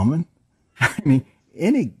she's a woman. I mean,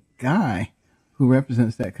 any guy who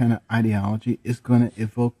represents that kind of ideology is going to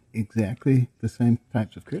evoke exactly the same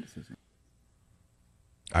types of criticism.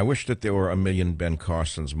 I wish that there were a million Ben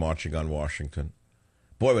Carsons marching on Washington.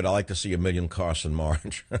 Boy, would I like to see a million Carson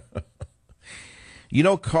march.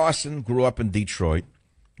 Carson grew up in Detroit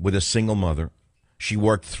with a single mother. She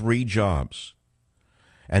worked 3 jobs.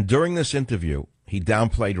 And during this interview, he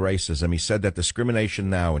downplayed racism. He said that discrimination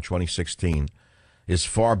now in 2016 is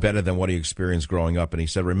far better than what he experienced growing up. And he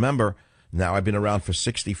said, remember, now I've been around for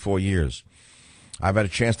 64 years. I've had a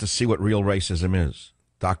chance to see what real racism is.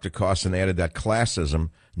 Dr. Carson added that classism,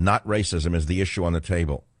 not racism, is the issue on the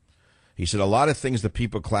table. He said, a lot of things that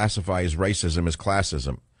people classify as racism is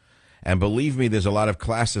classism. And believe me, there's a lot of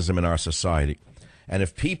classism in our society. And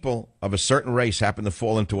if people of a certain race happen to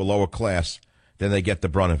fall into a lower class, then they get the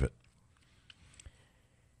brunt of it.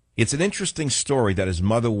 It's an interesting story that his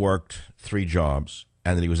mother worked 3 jobs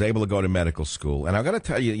and that he was able to go to medical school. And I've got to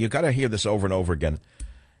tell you, you've got to hear this over and over again.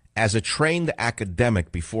 As a trained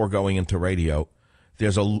academic before going into radio,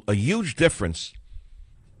 there's a huge difference,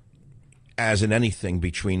 as in anything,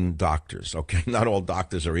 between doctors, okay? Not all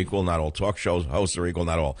doctors are equal. Not all talk show hosts are equal.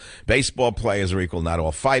 Not all baseball players are equal. Not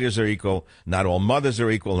all fighters are equal. Not all mothers are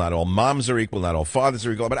equal. Not all moms are equal. Not all fathers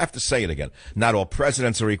are equal. But I have to say it again. Not all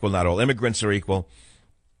presidents are equal. Not all immigrants are equal.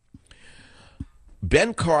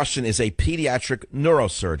 Ben Carson is a pediatric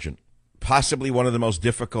neurosurgeon, possibly one of the most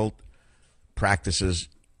difficult practices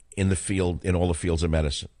in the field, in all the fields of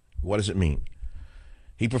medicine. What does it mean?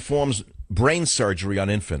 He performs brain surgery on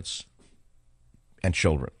infants and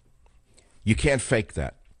children. You can't fake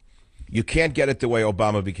that. You can't get it the way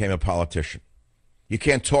Obama became a politician. You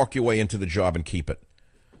can't talk your way into the job and keep it.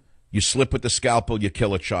 You slip with the scalpel, you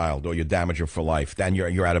kill a child, or you damage him for life. Then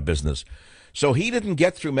you're out of business. So he didn't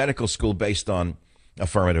get through medical school based on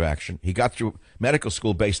affirmative action. He got through medical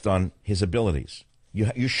school based on his abilities.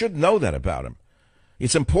 You should know that about him.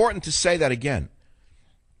 It's important to say that again.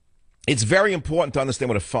 It's very important to understand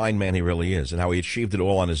what a fine man he really is and how he achieved it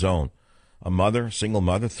all on his own. A mother, single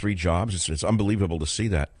mother, 3 jobs. It's unbelievable to see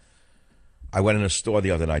that. I went in a store the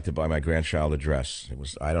other night to buy my grandchild a dress. It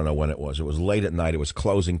was, I don't know when it was. It was late at night. It was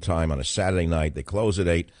closing time on a Saturday night. They closed at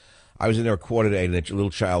 8. I was in there 7:45 in a little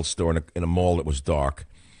child's store in a mall that was dark.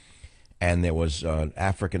 And there was an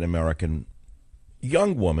African-American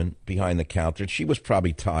young woman behind the counter. She was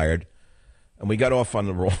probably tired. And we got off on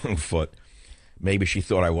the wrong foot. Maybe she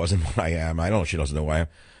thought I wasn't what I am. I don't know. She doesn't know who I am.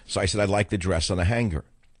 So I said, I'd like the dress on a hanger.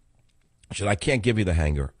 She said, I can't give you the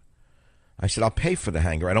hanger. I said, I'll pay for the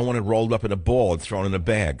hanger. I don't want it rolled up in a ball and thrown in a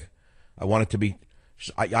bag. I want it to be,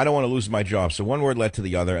 I don't want to lose my job. So one word led to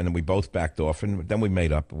the other, and then we both backed off, and then we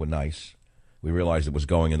made up. We're nice. We realized it was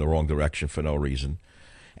going in the wrong direction for no reason.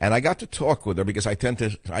 And I got to talk with her because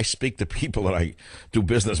I speak to people that I do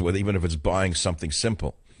business with, even if it's buying something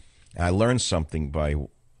simple. And I learned something by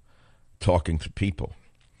talking to people.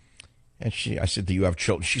 And I said, do you have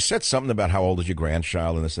children? She said something about how old is your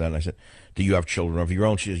grandchild and this and that. And I said, do you have children of your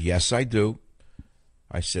own? She says, yes, I do.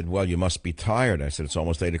 I said, well, you must be tired. I said, it's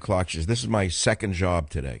almost 8 o'clock. She says, this is my second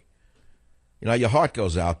job today. You know, your heart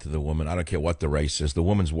goes out to the woman. I don't care what the race is. The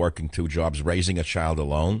woman's working 2 jobs, raising a child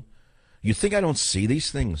alone. You think I don't see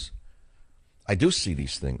these things? I do see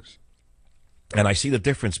these things. And I see the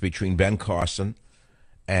difference between Ben Carson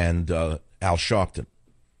and Al Sharpton.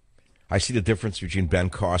 I see the difference between Ben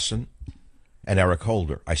Carson and Eric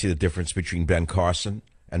Holder. I see the difference between Ben Carson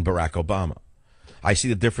and Barack Obama. I see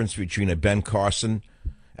the difference between a Ben Carson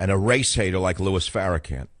and a race hater like Louis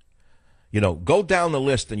Farrakhan. You know, go down the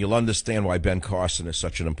list and you'll understand why Ben Carson is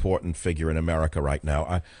such an important figure in America right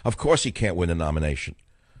now. Of course he can't win the nomination.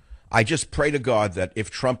 I just pray to God that if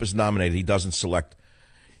Trump is nominated, he doesn't select.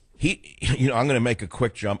 I'm going to make a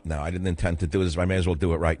quick jump now. I didn't intend to do this, but I may as well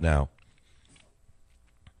do it right now.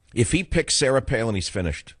 If he picks Sarah Palin, he's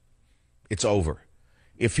finished. It's over.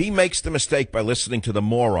 If he makes the mistake by listening to the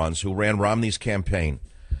morons who ran Romney's campaign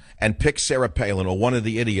and picks Sarah Palin or one of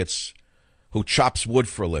the idiots who chops wood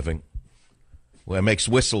for a living, who makes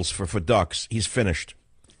whistles for ducks, he's finished.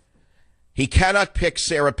 He cannot pick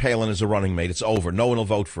Sarah Palin as a running mate. It's over. No one will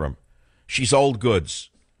vote for him. She's old goods.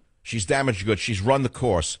 She's damaged goods. She's run the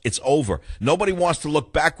course. It's over. Nobody wants to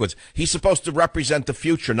look backwards. He's supposed to represent the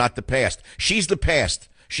future, not the past. She's the past.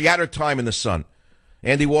 She had her time in the sun.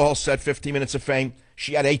 Andy Warhol said 15 minutes of fame.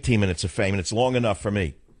 She had 18 minutes of fame, and it's long enough for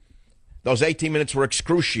me. Those 18 minutes were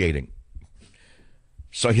excruciating.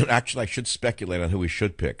 So actually, I should speculate on who he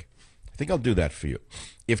should pick. I think I'll do that for you.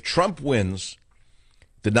 If Trump wins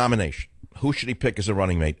the nomination, who should he pick as a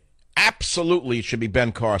running mate? Absolutely, it should be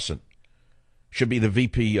Ben Carson. Should be the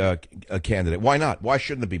VP candidate. Why not? Why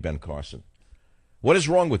shouldn't it be Ben Carson? What is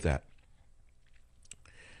wrong with that?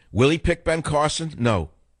 Will he pick Ben Carson?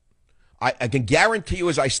 No. I can guarantee you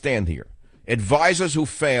as I stand here, advisors who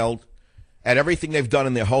failed at everything they've done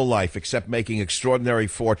in their whole life except making extraordinary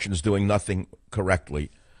fortunes doing nothing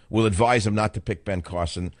correctly will advise him not to pick Ben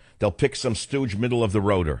Carson. They'll pick some stooge middle of the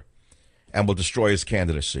roader and will destroy his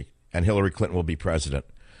candidacy, and Hillary Clinton will be president.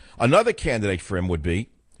 Another candidate for him would be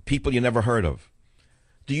people you never heard of.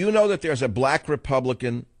 Do you know that there's a black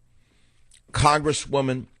Republican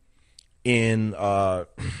congresswoman in the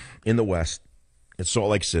West, in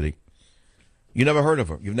Salt Lake City? You never heard of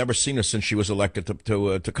her. You've never seen her since she was elected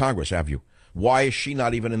to Congress, have you? Why is she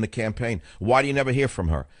not even in the campaign? Why do you never hear from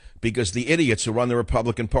her? Because the idiots who run the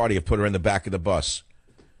Republican Party have put her in the back of the bus.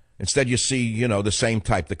 Instead, you see, you know, the same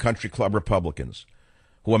type, the country club Republicans,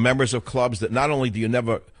 who are members of clubs that not only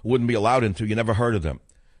wouldn't be allowed into, you never heard of them.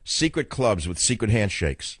 Secret clubs with secret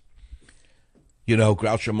handshakes. You know,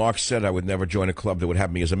 Groucho Marx said I would never join a club that would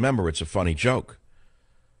have me as a member. It's a funny joke.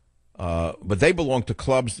 But they belong to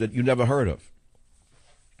clubs that you never heard of.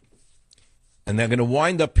 And they're going to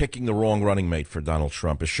wind up picking the wrong running mate for Donald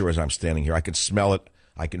Trump, as sure as I'm standing here. I can smell it.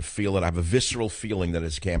 I can feel it. I have a visceral feeling that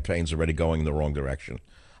his campaign's already going in the wrong direction.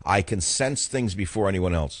 I can sense things before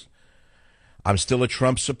anyone else. I'm still a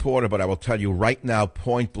Trump supporter, but I will tell you right now,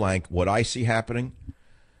 point blank, what I see happening.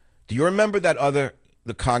 Do you remember the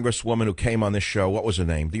congresswoman who came on this show? What was her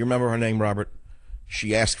name? Do you remember her name, Robert?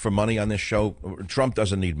 She asked for money on this show. Trump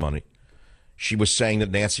doesn't need money. She was saying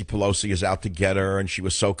that Nancy Pelosi is out to get her, and she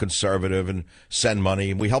was so conservative and send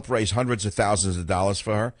money. And we helped raise hundreds of thousands of dollars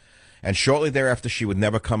for her. And shortly thereafter, she would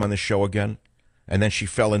never come on the show again. And then she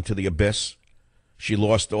fell into the abyss. She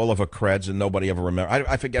lost all of her creds, and nobody ever remembered.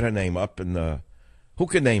 I forget her name up. And who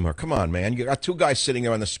can name her? Come on, man. You got two guys sitting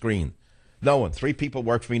there on the screen. No one. Three people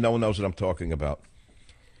work for me. No one knows what I'm talking about.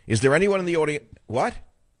 Is there anyone in the audience? What?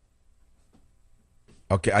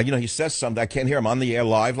 Okay, you know, he says something. I can't hear him on the air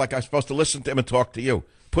live like I'm supposed to listen to him and talk to you.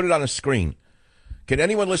 Put it on a screen. Can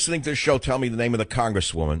anyone listening to the show tell me the name of the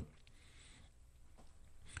congresswoman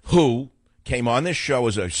who came on this show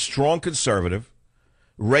as a strong conservative,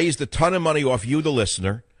 raised a ton of money off you, the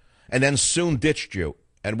listener, and then soon ditched you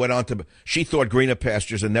and went on to, she thought greener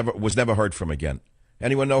pastures and was never heard from again.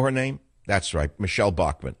 Anyone know her name? That's right, Michelle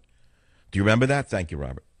Bachmann. Do you remember that? Thank you,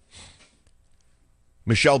 Robert.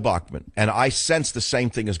 Michelle Bachmann. And I sense the same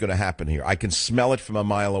thing is going to happen here. I can smell it from a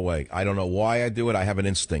mile away. I don't know why I do it. I have an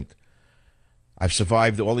instinct. I've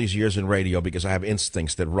survived all these years in radio because I have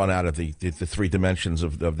instincts that run out of the three dimensions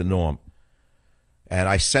of the norm. And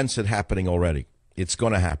I sense it happening already. It's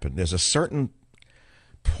going to happen. There's a certain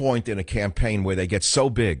point in a campaign where they get so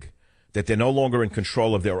big that they're no longer in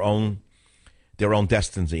control of their own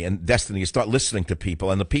destiny. And you start listening to people,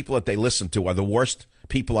 and the people that they listen to are the worst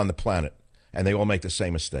people on the planet. And they all make the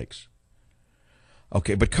same mistakes.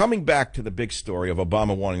 Okay, but coming back to the big story of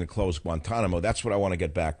Obama wanting to close Guantanamo, that's what I want to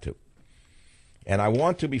get back to. And I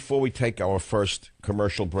want to, before we take our first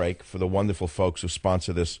commercial break, for the wonderful folks who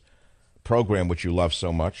sponsor this program, which you love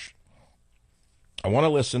so much, I want to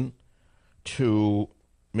listen to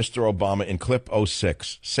Mr. Obama in clip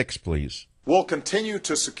 06. 6, please. We'll continue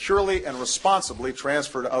to securely and responsibly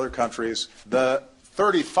transfer to other countries the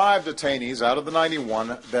 35 detainees out of the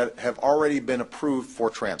 91 that have already been approved for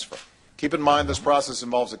transfer. Keep in mind this process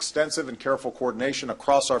involves extensive and careful coordination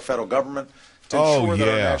across our federal government to ensure that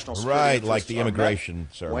our national security interests like the immigration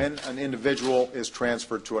service, when an individual is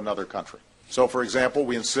transferred to another country. So, for example,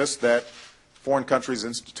 we insist that foreign countries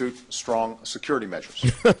institute strong security measures.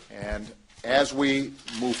 And as we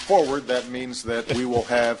move forward, that means that we will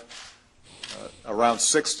have around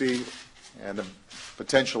 60 and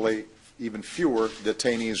potentially even fewer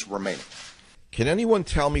detainees remaining. Can anyone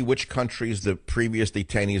tell me which countries the previous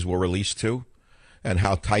detainees were released to, and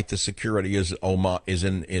how tight the security is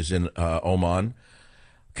in Oman?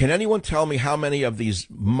 Can anyone tell me how many of these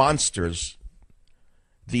monsters,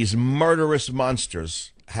 these murderous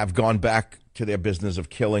monsters, have gone back to their business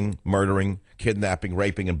of killing, murdering, kidnapping,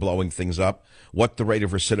 raping, and blowing things up? What the rate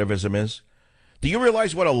of recidivism is? Do you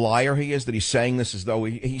realize what a liar he is, that he's saying this as though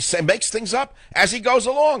he makes things up as he goes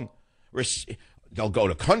along? They'll go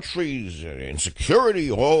to countries,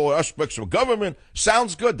 insecurity, all aspects of government.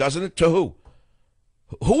 Sounds good, doesn't it? To who?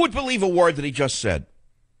 Who would believe a word that he just said?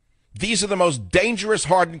 These are the most dangerous,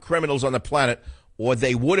 hardened criminals on the planet, or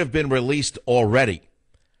they would have been released already.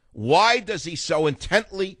 Why does he so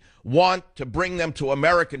intently want to bring them to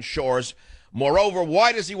American shores? Moreover,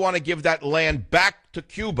 why does he want to give that land back to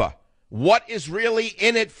Cuba? What is really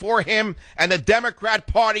in it for him and the Democrat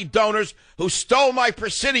Party donors who stole my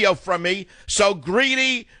Presidio from me so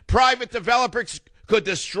greedy private developers could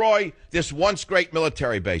destroy this once great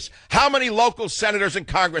military base? How many local senators and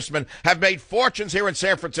congressmen have made fortunes here in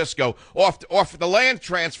San Francisco off the land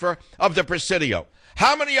transfer of the Presidio?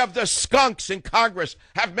 How many of the skunks in Congress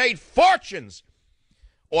have made fortunes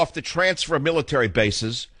off the transfer of military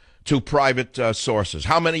bases to private sources?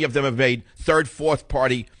 How many of them have made third, fourth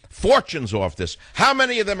party fortunes off this? How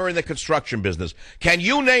many of them are in the construction business? Can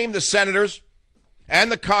you name the senators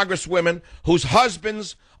and the congresswomen whose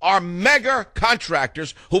husbands are mega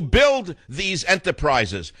contractors who build these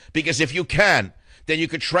enterprises? Because if you can, then you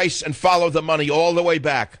could trace and follow the money all the way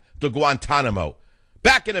back to Guantanamo.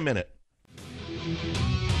 Back in a minute.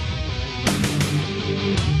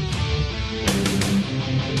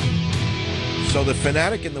 So the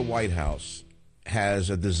fanatic in the White House has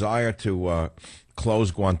a desire to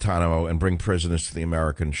close Guantanamo and bring prisoners to the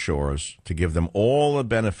American shores, to give them all the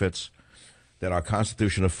benefits that our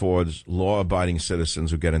Constitution affords law-abiding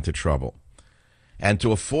citizens who get into trouble, and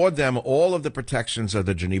to afford them all of the protections of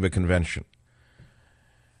the Geneva Convention.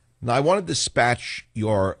 Now, I want to dispatch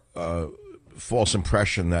your false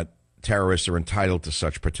impression that terrorists are entitled to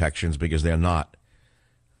such protections, because they're not.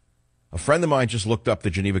 A friend of mine just looked up the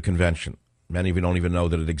Geneva Convention. Many of you don't even know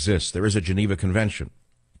that it exists. There is a Geneva Convention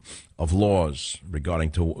of laws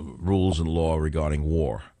regarding to rules and law regarding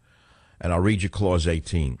war. And I'll read you Clause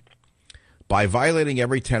 18. By violating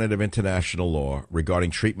every tenet of international law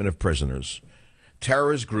regarding treatment of prisoners,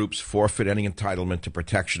 terrorist groups forfeit any entitlement to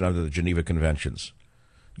protection under the Geneva Conventions.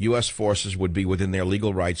 U.S. forces would be within their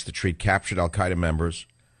legal rights to treat captured al-Qaeda members,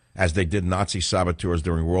 as they did Nazi saboteurs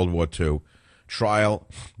during World War II, trial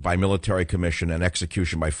by military commission, and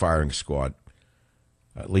execution by firing squad.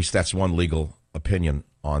 At least that's one legal opinion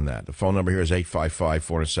on that. The phone number here is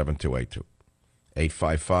 855-407-282.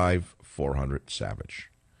 855-400-SAVAGE.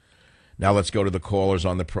 Now let's go to the callers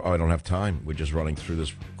on the... I don't have time. We're just running through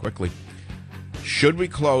this quickly. Should we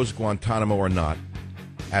close Guantanamo or not,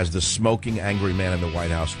 as the smoking, angry man in the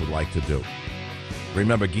White House would like to do?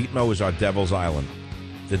 Remember, Gitmo is our devil's island.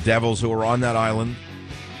 The devils who are on that island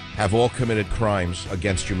have all committed crimes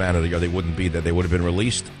against humanity, or they wouldn't be there. They would have been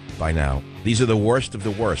released by now. These are the worst of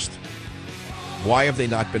the worst. Why have they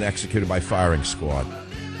not been executed by firing squad?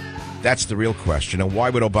 That's the real question. And why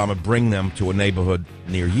would Obama bring them to a neighborhood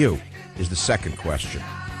near you is the second question,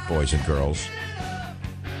 boys and girls.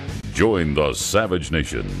 Join the Savage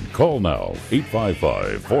Nation. Call now,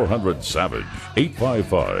 855-400-SAVAGE.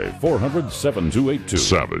 855-400-7282.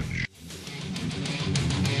 Savage.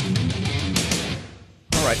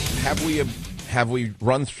 All right, have we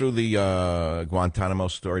run through the Guantanamo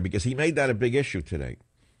story? Because he made that a big issue today.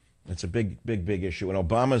 It's a big issue. And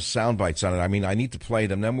Obama's sound bites on it. I mean, I need to play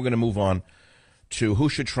them. Then we're going to move on to who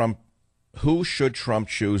should Trump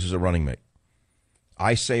choose as a running mate.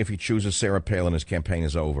 I say if he chooses Sarah Palin, his campaign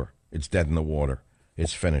is over. It's dead in the water.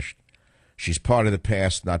 It's finished. She's part of the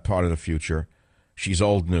past, not part of the future. She's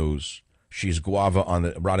old news. She's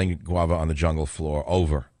rotting guava on the jungle floor.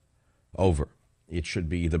 Over. It should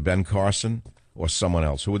be either Ben Carson or someone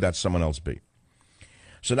else. Who would that someone else be?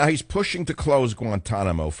 So now he's pushing to close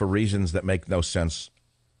Guantanamo for reasons that make no sense,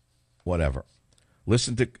 whatever.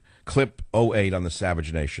 Listen to clip 08 on the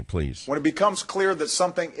Savage Nation, please. When it becomes clear that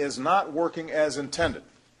something is not working as intended,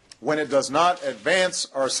 when it does not advance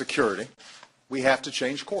our security, we have to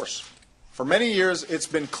change course. For many years, it's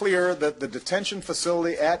been clear that the detention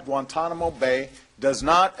facility at Guantanamo Bay does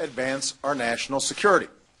not advance our national security.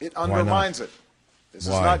 It undermines it. This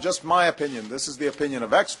is not just my opinion. This is the opinion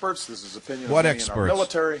of experts. This is the opinion of many in our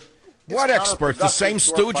military. What experts? The same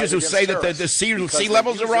stooges who say that the sea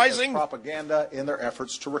levels are rising? Propaganda in their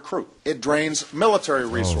efforts to recruit. It drains military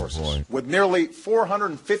resources. With nearly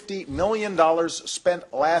 $450 million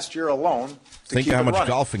spent last year alone to Think keep how it much running.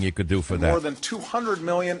 golfing you could do for that. More than $200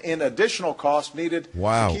 million in additional costs needed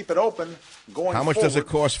to keep it open going forward. How much does it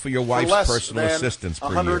cost for your wife's personal assistance per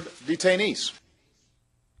year? 100 detainees.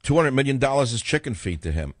 $200 million is chicken feed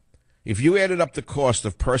to him. If you added up the cost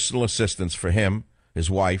of personal assistance for him, his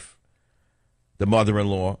wife, the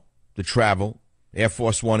mother-in-law, the travel, Air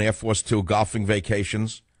Force One, Air Force Two, golfing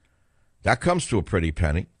vacations, that comes to a pretty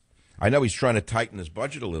penny. I know he's trying to tighten his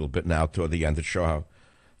budget a little bit now toward the end to show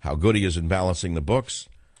how good he is in balancing the books.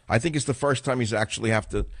 I think it's the first time he's actually had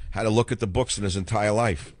to look at the books in his entire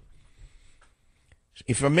life.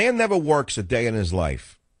 If a man never works a day in his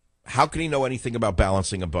life, how can he know anything about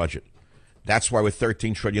balancing a budget? That's why we're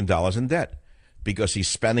 $13 trillion in debt, because he's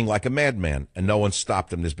spending like a madman, and no one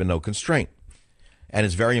stopped him. There's been no constraint. And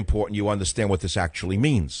it's very important you understand what this actually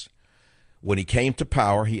means. When he came to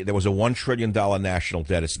power, there was a $1 trillion national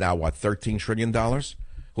debt. It's now, what, $13 trillion?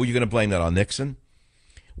 Who are you going to blame that on, Nixon?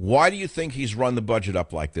 Why do you think he's run the budget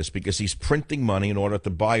up like this? Because he's printing money in order to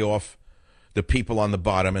buy off the people on the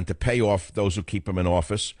bottom and to pay off those who keep him in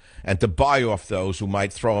office and to buy off those who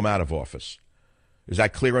might throw him out of office. Is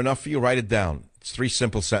that clear enough for you? Write it down. It's 3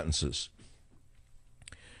 simple sentences.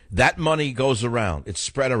 That money goes around. It's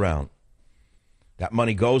spread around. That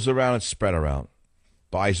money goes around. It's spread around.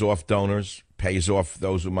 Buys off donors, pays off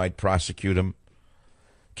those who might prosecute him,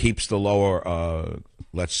 keeps the lower,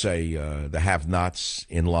 let's say, the have-nots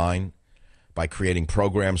in line by creating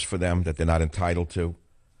programs for them that they're not entitled to.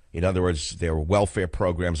 In other words, there are welfare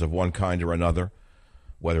programs of one kind or another,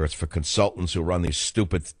 whether it's for consultants who run these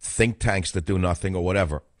stupid think tanks that do nothing or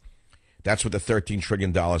whatever. That's what the $13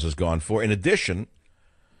 trillion has gone for. In addition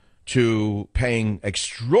to paying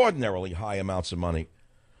extraordinarily high amounts of money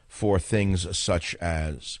for things such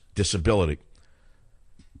as disability.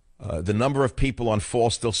 The number of people on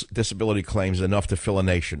false disability claims is enough to fill a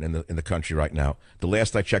nation in the country right now. The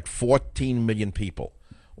last I checked, 14 million people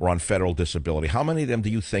were on federal disability. How many of them do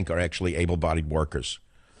you think are actually able-bodied workers?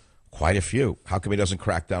 Quite a few. How come he doesn't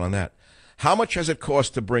crack down on that? How much has it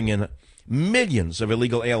cost to bring in millions of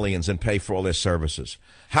illegal aliens and pay for all their services?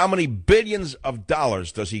 How many billions of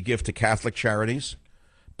dollars does he give to Catholic charities,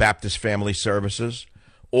 Baptist Family Services,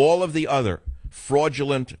 all of the other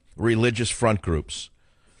fraudulent religious front groups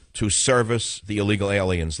to service the illegal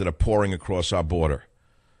aliens that are pouring across our border?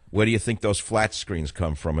 Where do you think those flat screens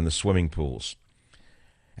come from in the swimming pools?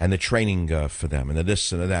 And the training for them and the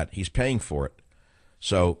this and the that. He's paying for it.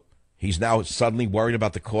 So he's now suddenly worried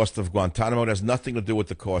about the cost of Guantanamo. It has nothing to do with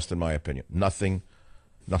the cost, in my opinion. Nothing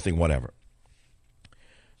whatever.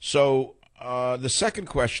 So the second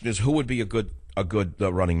question is, who would be a good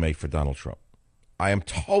running mate for Donald Trump? I am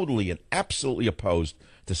totally and absolutely opposed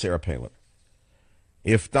to Sarah Palin.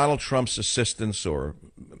 If Donald Trump's assistants or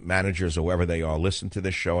managers or whoever they are listen to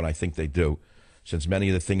this show, and I think they do, since many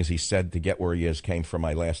of the things he said to get where he is came from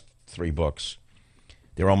my last 3 books.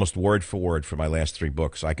 They're almost word for word from my last 3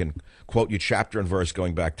 books. I can quote you chapter and verse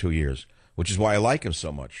going back 2 years, which is why I like him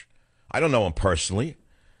so much. I don't know him personally.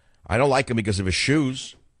 I don't like him because of his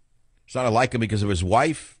shoes. It's not I like him because of his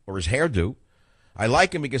wife or his hairdo. I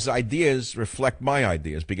like him because his ideas reflect my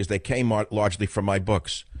ideas, because they came largely from my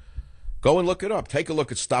books. Go and look it up. Take a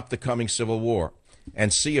look at Stop the Coming Civil War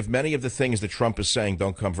and see if many of the things that Trump is saying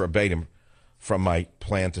don't come verbatim from my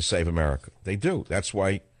plan to save America. They do. That's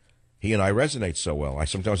why he and I resonate so well.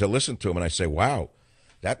 Sometimes I listen to him and I say, wow,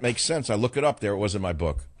 that makes sense. I look it up. There it was in my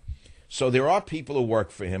book. So there are people who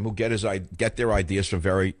work for him who get their ideas from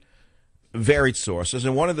very varied sources,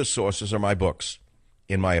 and one of the sources are my books,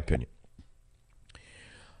 in my opinion.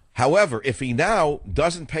 However, if he now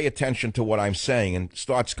doesn't pay attention to what I'm saying and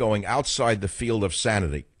starts going outside the field of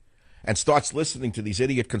sanity and starts listening to these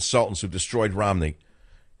idiot consultants who destroyed Romney,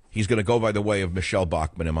 he's going to go by the way of Michelle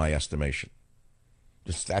Bachmann, in my estimation.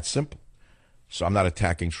 Just that simple. So I'm not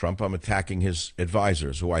attacking Trump. I'm attacking his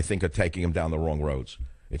advisors, who I think are taking him down the wrong roads.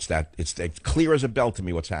 It's clear as a bell to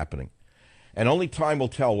me what's happening. And only time will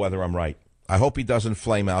tell whether I'm right. I hope he doesn't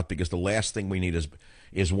flame out, because the last thing we need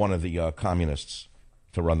is one of the communists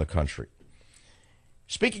to run the country.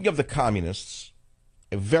 Speaking of the communists,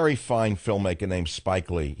 a very fine filmmaker named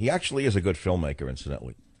Spike Lee. He actually is a good filmmaker,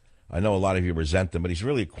 incidentally. I know a lot of you resent him, but he's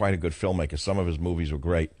really quite a good filmmaker. Some of his movies were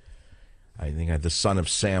great. I think The Son of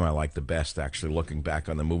Sam I like the best, actually, looking back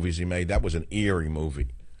on the movies he made. That was an eerie movie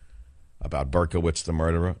about Berkowitz, the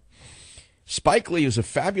murderer. Spike Lee is a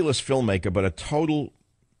fabulous filmmaker, but a total,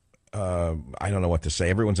 I don't know what to say.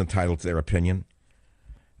 Everyone's entitled to their opinion,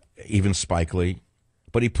 even Spike Lee.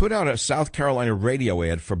 But he put out a South Carolina radio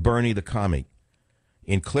ad for Bernie the Commie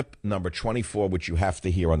in clip number 24, which you have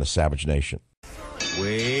to hear on the Savage Nation.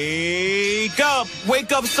 Wake up,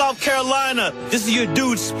 South Carolina. This is your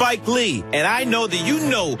dude, Spike Lee. And I know that you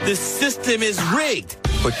know the system is rigged.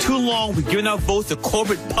 For too long, we've given out votes to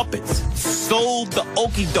corporate puppets. Sold the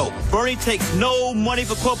okie doke. Bernie takes no money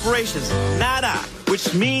for corporations. Nada.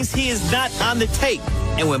 Which means he is not on the tape.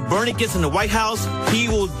 And when Bernie gets in the White House, he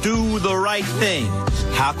will do the right thing.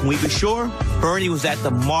 How can we be sure? Bernie was at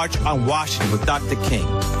the March on Washington with Dr. King.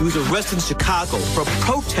 He was arrested in Chicago for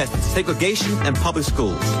protesting segregation in public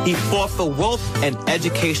schools. He fought for wealth and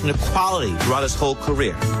education equality throughout his whole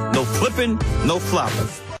career. No flipping, no flopping.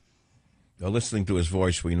 Now, listening to his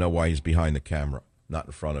voice, we know why he's behind the camera, not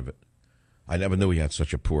in front of it. I never knew he had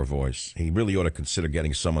such a poor voice. He really ought to consider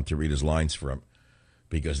getting someone to read his lines for him,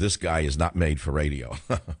 because this guy is not made for radio.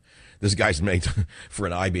 This guy's made for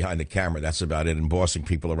an eye behind the camera. That's about it, and bossing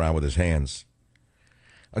people around with his hands.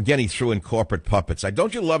 Again, he threw in corporate puppets.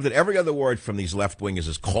 Don't you love that every other word from these left-wingers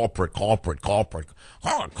is corporate bad, corporate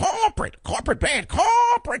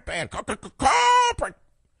bad.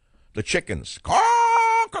 The chickens,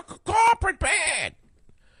 corporate bad.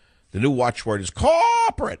 The new watchword is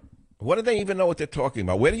corporate. What do they even know what they're talking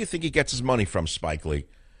about? Where do you think he gets his money from, Spike Lee?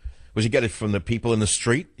 Was he get it from the people in the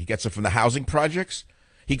street? He gets it from the housing projects?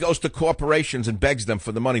 He goes to corporations and begs them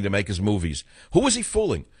for the money to make his movies. Who is he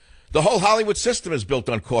fooling? The whole Hollywood system is built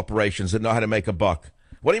on corporations that know how to make a buck.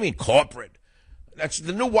 What do you mean, corporate? That's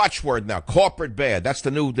the new watchword now, corporate bad. That's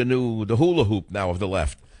the hula hoop now of the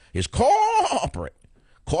left, is corporate.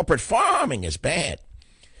 Corporate farming is bad.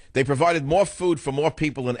 They provided more food for more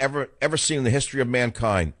people than ever seen in the history of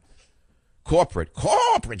mankind.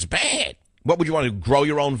 Corporate's bad. What would you want to do, grow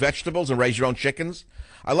your own vegetables and raise your own chickens?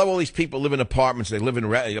 I love all these people live in apartments. They live in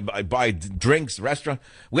buy drinks, restaurant.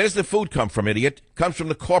 Where does the food come from, idiot? It comes from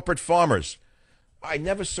the corporate farmers. I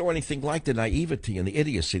never saw anything like the naivety and the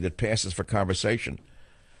idiocy that passes for conversation.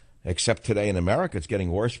 Except today in America, it's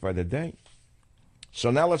getting worse by the day.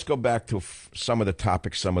 So now let's go back to some of the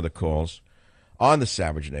topics, some of the calls on the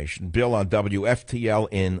Savage Nation. Bill on WFTL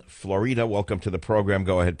in Florida. Welcome to the program.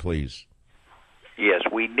 Go ahead, please. Yes,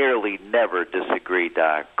 we nearly never disagree,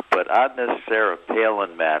 Doc. But on this Sarah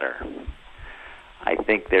Palin matter, I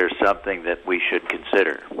think there's something that we should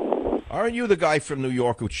consider. Aren't you the guy from New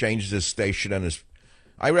York who changed his station and his...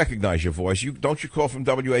 I recognize your voice. Don't you call from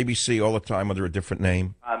WABC all the time under a different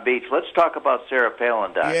name? On Beach, let's talk about Sarah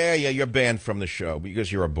Palin, Doc. Yeah, you're banned from the show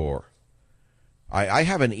because you're a bore. I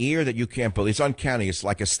have an ear that you can't believe. It's uncanny. It's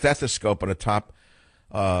like a stethoscope on a top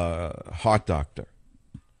heart doctor.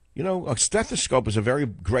 You know, a stethoscope is a very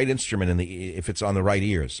great instrument if it's on the right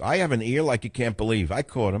ears. I have an ear like you can't believe. I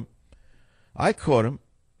caught him.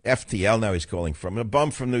 FTL now he's calling from. A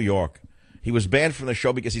bum from New York. He was banned from the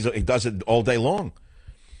show because he does it all day long.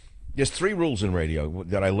 There's 3 rules in radio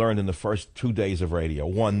that I learned in the first 2 days of radio.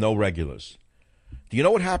 1, no regulars. Do you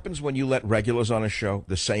know what happens when you let regulars on a show?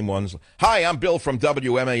 The same ones. Hi, I'm Bill from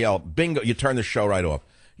WMAL. Bingo, you turn the show right off.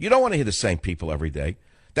 You don't want to hear the same people every day.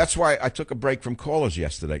 That's why I took a break from callers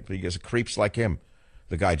yesterday, because of creeps like him.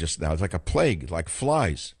 The guy just now, it's like a plague, like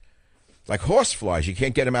flies. It's like horse flies. You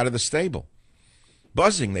can't get them out of the stable.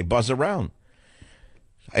 Buzzing, they buzz around.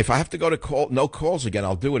 If I have to go to no calls again,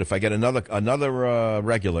 I'll do it. If I get another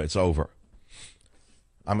regular, it's over.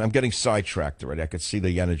 I'm getting sidetracked already. I could see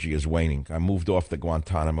the energy is waning. I moved off the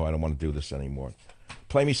Guantanamo. I don't want to do this anymore.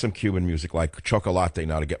 Play me some Cuban music like Chocolate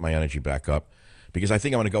now to get my energy back up. Because I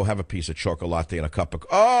think I'm going to go have a piece of chocolate and a cup of...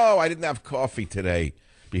 Oh, I didn't have coffee today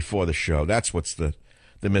before the show. That's what's the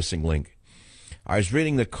missing link. I was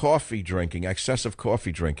reading the coffee drinking, excessive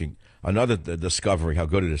coffee drinking, another discovery, how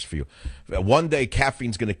good it is for you. One day,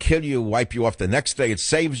 caffeine's going to kill you, wipe you off. The next day, it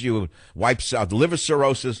saves you, wipes out liver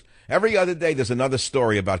cirrhosis. Every other day, there's another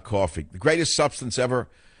story about coffee. The greatest substance ever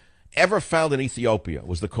found in Ethiopia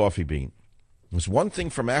was the coffee bean. There's one thing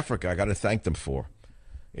from Africa I got to thank them for.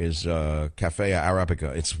 Is Café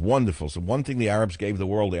Arabica. It's wonderful. So one thing the Arabs gave the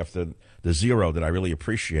world after the zero that I really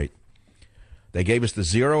appreciate. They gave us the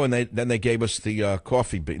zero, and then they gave us the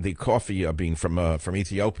coffee bean from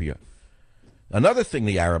Ethiopia. Another thing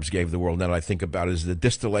the Arabs gave the world, now that I think about it, is the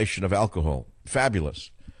distillation of alcohol. Fabulous.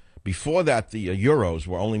 Before that, the Euros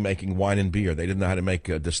were only making wine and beer. They didn't know how to make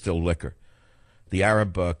distilled liquor. The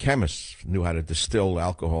Arab chemists knew how to distill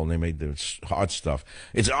alcohol, and they made the hard stuff.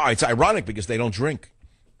 It's ironic because they don't drink.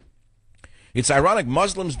 It's ironic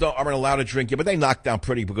Muslims aren't allowed to drink, but they knock down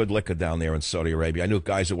pretty good liquor down there in Saudi Arabia. I knew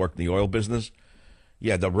guys who worked in the oil business.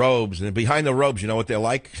 Yeah, the robes. And behind the robes, you know what they're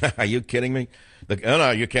like? Are you kidding me?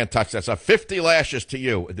 No, you can't touch that stuff. 50 lashes to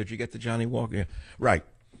you. Did you get the Johnny Walker? Yeah. Right.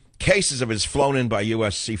 Cases of it is flown in by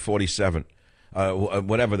U.S. C-47.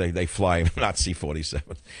 Whatever they fly, not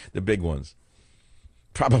C-47, the big ones.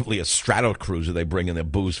 Probably a straddle cruiser they bring in their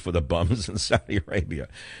booze for the bums in Saudi Arabia.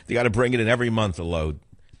 They got to bring it in every month, a load.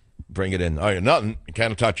 Bring it in. Oh, you're nothing. You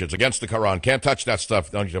can't touch it. It's against the Quran. Can't touch that stuff.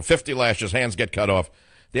 Don't you? 50 lashes, hands get cut off.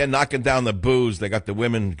 They're knocking down the booze. They got the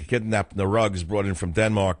women kidnapped in the rugs brought in from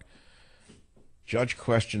Denmark. Judge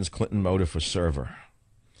questions Clinton motive for server.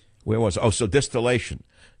 Where was it? Oh, so distillation.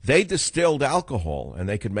 They distilled alcohol, and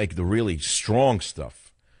they could make the really strong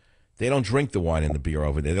stuff. They don't drink the wine and the beer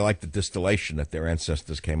over there. They like the distillation that their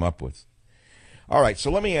ancestors came up with. All right, so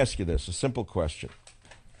let me ask you this, a simple question.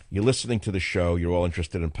 You're listening to the show. You're all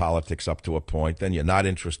interested in politics up to a point. Then you're not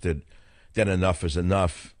interested. Then enough is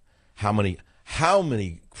enough. How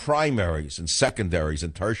many primaries and secondaries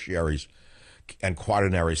and tertiaries and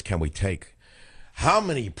quaternaries can we take? How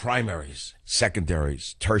many primaries,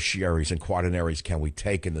 secondaries, tertiaries, and quaternaries can we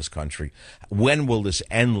take in this country? When will this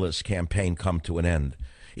endless campaign come to an end?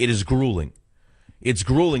 It is grueling. It's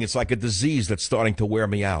grueling. It's like a disease that's starting to wear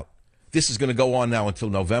me out. This is going to go on now until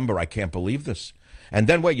November. I can't believe this. And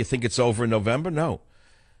then, wait, you think it's over in November? No.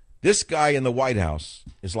 This guy in the White House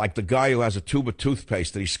is like the guy who has a tube of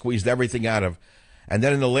toothpaste that he squeezed everything out of. And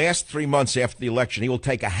then in the last 3 months after the election, he will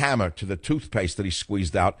take a hammer to the toothpaste that he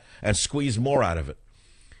squeezed out and squeeze more out of it.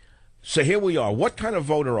 So here we are. What kind of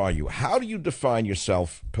voter are you? How do you define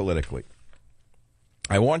yourself politically?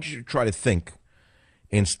 I want you to try to think.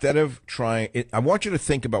 I want you to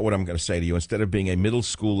think about what I'm going to say to you instead of being a middle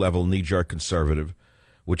school level knee-jerk conservative,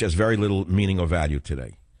 which has very little meaning or value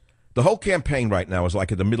today. The whole campaign right now is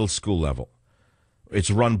like at the middle school level.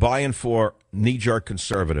 It's run by and for knee-jerk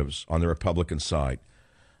conservatives on the Republican side.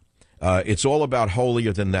 It's all about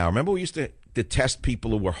holier than thou. Remember we used to detest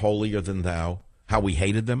people who were holier than thou, how we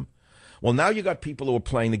hated them? Well, now you got people who are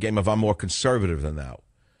playing the game of I'm more conservative than thou.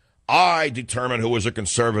 I determine who is a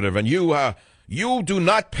conservative, and you do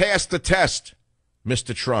not pass the test,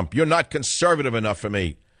 Mr. Trump. You're not conservative enough for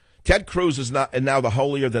me. Ted Cruz is now the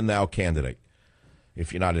holier than thou candidate.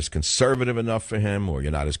 If you're not as conservative enough for him, or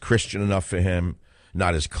you're not as Christian enough for him,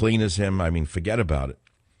 not as clean as him, I mean, forget about it.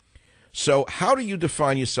 So how do you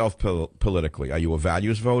define yourself politically? Are you a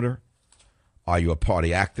values voter? Are you a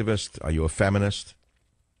party activist? Are you a feminist?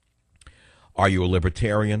 Are you a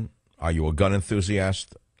libertarian? Are you a gun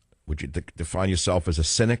enthusiast? Would you define yourself as a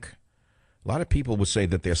cynic? A lot of people would say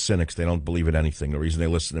that they're cynics. They don't believe in anything. The reason they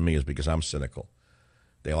listen to me is because I'm cynical.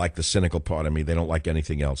 They like the cynical part of me. They don't like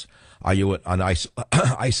anything else. Are you an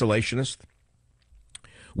isolationist?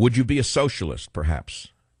 Would you be a socialist, perhaps?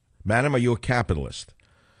 Madam, are you a capitalist?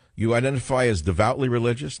 You identify as devoutly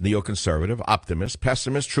religious, neoconservative, optimist,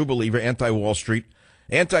 pessimist, true believer, anti-Wall Street,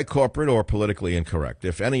 anti-corporate, or politically incorrect.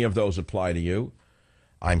 If any of those apply to you,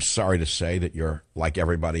 I'm sorry to say that you're like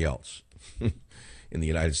everybody else in the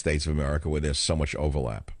United States of America, where there's so much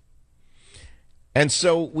overlap. And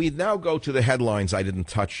so we now go to the headlines I didn't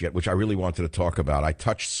touch yet, which I really wanted to talk about. I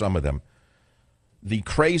touched some of them. The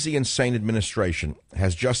crazy, insane administration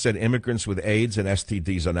has just said immigrants with AIDS and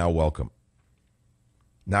STDs are now welcome.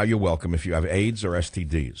 Now you're welcome if you have AIDS or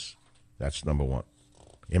STDs. That's number one.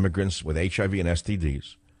 Immigrants with HIV and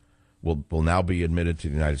STDs will now be admitted to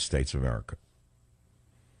the United States of America.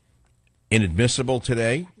 Inadmissible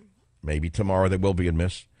today, maybe tomorrow they will be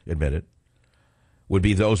admitted, would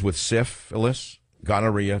be those with syphilis,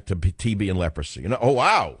 gonorrhea, TB, and leprosy. Oh,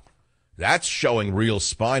 wow. That's showing real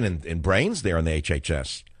spine and brains there in the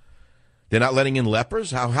HHS. They're not letting in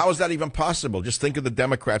lepers? How is that even possible? Just think of the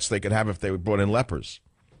Democrats they could have if they brought in lepers.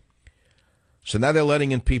 So now they're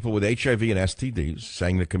letting in people with HIV and STDs,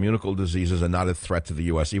 saying that communicable diseases are not a threat to the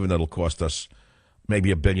U.S., even though it'll cost us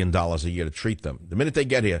maybe $1 billion a year to treat them. The minute they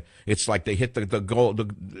get here, it's like they hit the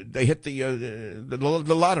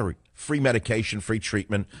lottery. Free medication, free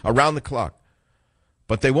treatment, around the clock.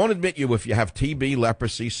 But they won't admit you if you have TB,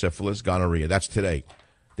 leprosy, syphilis, gonorrhea. That's today.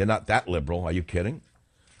 They're not that liberal. Are you kidding?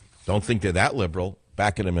 Don't think they're that liberal.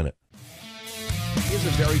 Back in a minute. Here's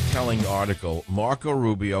a very telling article. Marco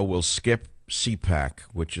Rubio will skip CPAC,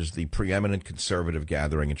 which is the preeminent conservative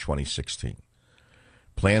gathering in 2016.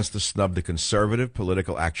 Plans to snub the Conservative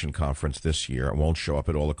Political Action Conference this year and won't show up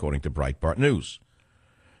at all, according to Breitbart News.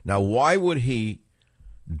 Now, why would he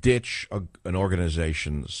ditch an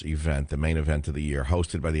organization's event, the main event of the year,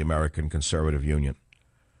 hosted by the American Conservative Union?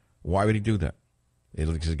 Why would he do that?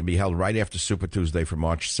 It can be held right after Super Tuesday from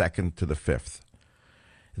March 2nd to the 5th.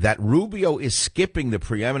 That Rubio is skipping the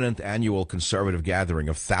preeminent annual conservative gathering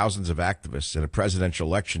of thousands of activists in a presidential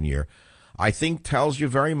election year, I think tells you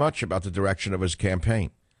very much about the direction of his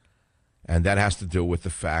campaign. And that has to do with the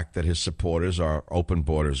fact that his supporters are open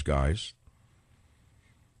borders guys.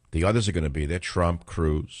 The others are going to be there: Trump,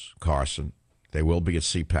 Cruz, Carson. They will be at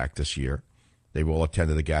CPAC this year. They've all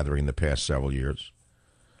attended the gathering in the past several years.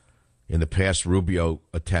 In the past, Rubio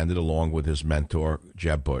attended along with his mentor,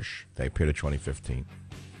 Jeb Bush. They appeared at 2015.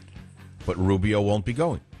 But Rubio won't be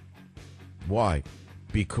going. Why?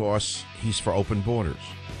 Because he's for open borders.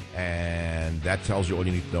 And that tells you all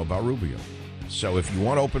you need to know about Rubio. So if you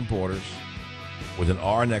want open borders with an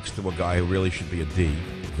R next to a guy who really should be a D,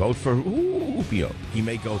 vote for Rubio. He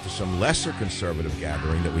may go to some lesser conservative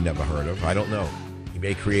gathering that we never heard of. I don't know. He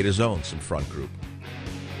may create his own, some front group.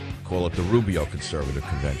 Call it the Rubio Conservative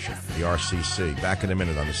Convention, the RCC. Back in a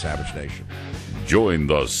minute on the Savage Nation. Join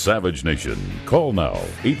the Savage Nation. Call now,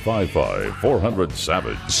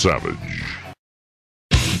 855-400-SAVAGE. Savage.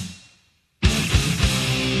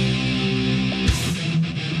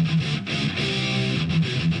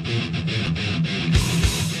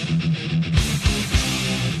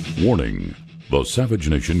 Warning. The Savage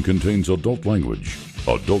Nation contains adult language,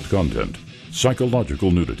 adult content,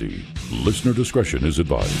 psychological nudity. Listener discretion is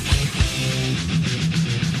advised.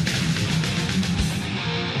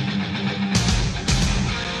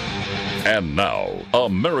 And now,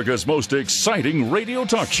 America's most exciting radio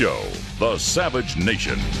talk show, The Savage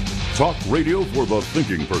Nation. Talk radio for the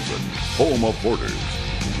thinking person, home of borders,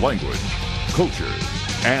 language, culture.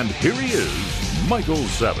 And here he is, Michael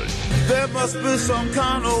Savage. There must be some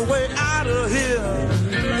kind of way out of here.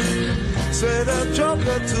 Say the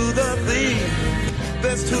joker to the thief.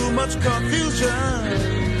 There's too much confusion.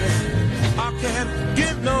 I can't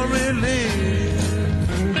get no relief.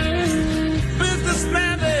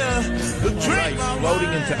 Businessman there, the drink. Right,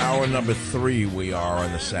 floating into hour number 3, we are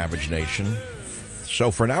on the Savage Nation. So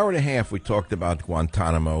for an hour and a half, we talked about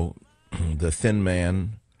Guantanamo the thin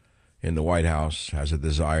man in the White House has a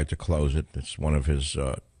desire to close it. It's one of his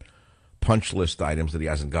punch list items that he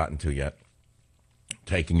hasn't gotten to yet.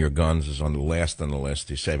 Taking your guns is on the last on the list.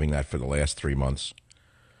 He's saving that for the last 3 months.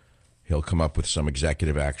 He'll come up with some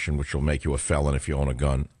executive action which will make you a felon if you own a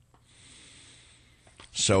gun.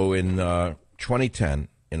 So in 2010,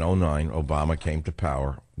 in 2009, Obama came to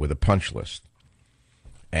power with a punch list.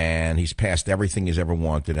 And he's passed everything he's ever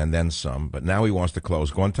wanted and then some, but now he wants to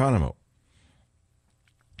close Guantanamo.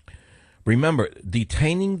 Remember,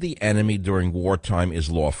 detaining the enemy during wartime is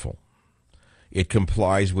lawful. It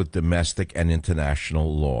complies with domestic and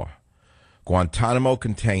international law. Guantanamo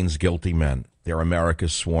contains guilty men. They're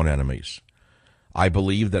America's sworn enemies. I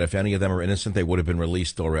believe that if any of them are innocent, they would have been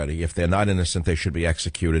released already. If they're not innocent, they should be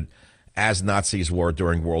executed, as Nazis were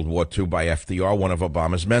during World War II by FDR, one of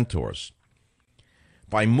Obama's mentors.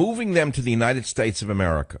 By moving them to the United States of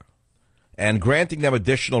America and granting them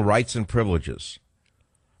additional rights and privileges,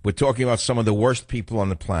 we're talking about some of the worst people on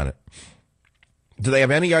the planet. Do they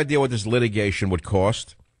have any idea what this litigation would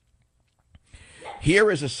cost?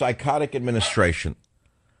 Here is a psychotic administration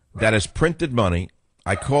that has printed money.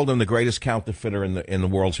 I called him the greatest counterfeiter in the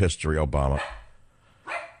world's history, Obama.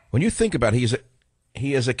 When you think about it,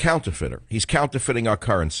 he is a counterfeiter. He's counterfeiting our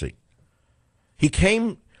currency. He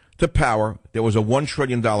came to power. There was a $1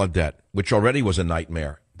 trillion debt, which already was a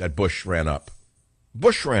nightmare that Bush ran up.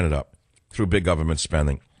 Bush ran it up through big government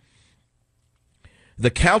spending. The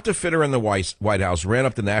counterfeiter in the White House ran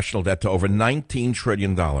up the national debt to over $19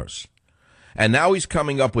 trillion. And now he's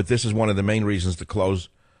coming up with this as one of the main reasons to close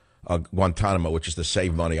Guantanamo, which is to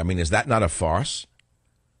save money. I mean, is that not a farce?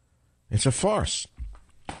 It's a farce.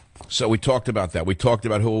 So we talked about that. We talked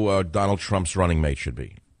about who Donald Trump's running mate should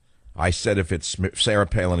be. I said if it's Sarah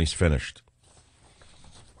Palin, he's finished.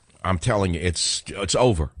 I'm telling you, it's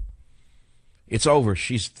over. It's over.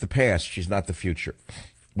 She's the past. She's not the future.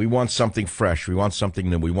 We want something fresh. We want something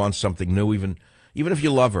new. We want something new, even if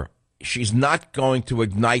you love her. She's not going to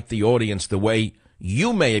ignite the audience the way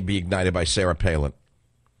you may be ignited by Sarah Palin.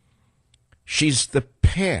 She's the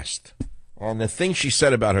past. And the thing she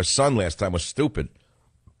said about her son last time was stupid.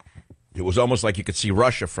 It was almost like you could see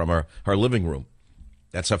Russia from her living room.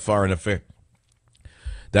 That's her foreign affair.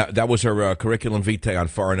 That was her curriculum vitae on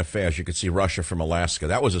foreign affairs. You could see Russia from Alaska.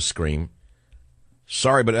 That was a scream.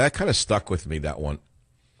 Sorry, but that kind of stuck with me, that one.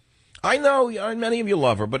 I know many of you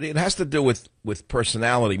love her, but it has to do with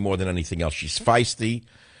personality more than anything else. She's feisty.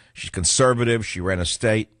 She's conservative. She ran a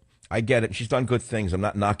state. I get it. She's done good things. I'm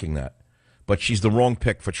not knocking that. But she's the wrong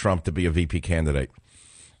pick for Trump to be a VP candidate.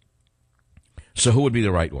 So who would be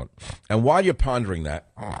the right one? And while you're pondering that,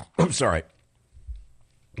 I'm sorry,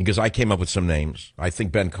 because I came up with some names. I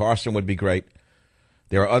think Ben Carson would be great.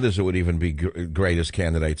 There are others who would even be great as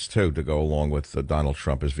candidates, too, to go along with Donald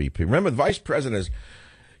Trump as VP. Remember, the vice president is,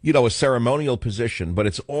 a ceremonial position, but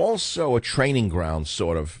it's also a training ground,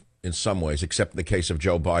 sort of, in some ways, except in the case of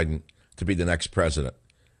Joe Biden, to be the next president.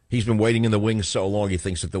 He's been waiting in the wings so long, he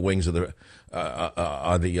thinks that the wings are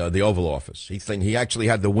the Oval Office. He actually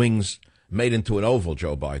had the wings made into an oval,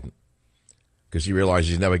 Joe Biden, because he realizes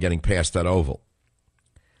he's never getting past that oval.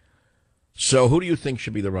 So who do you think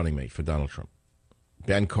should be the running mate for Donald Trump?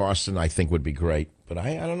 Ben Carson, I think, would be great, but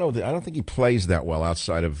I don't know. I don't think he plays that well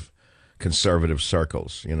outside of conservative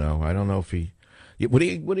circles. I don't know if he would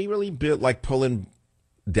he really be like pull in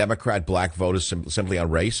Democrat black voters simply on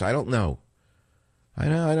race. I don't know. I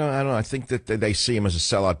don't know. I think that they see him as a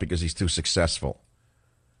sellout because he's too successful.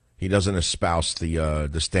 He doesn't espouse the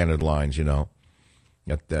standard lines,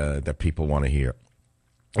 that people want to hear.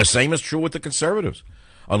 The same is true with the conservatives.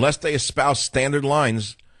 Unless they espouse standard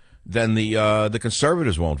lines, then the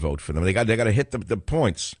conservatives won't vote for them. They got to hit the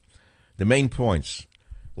points, the main points.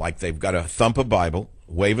 Like they've got to thump a Bible,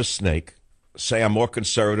 wave a snake, say I'm more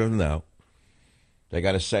conservative than thou. They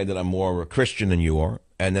got to say that I'm more Christian than you are,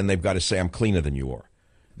 and then they've got to say I'm cleaner than you are.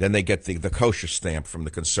 Then they get the kosher stamp from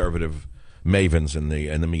the conservative mavens in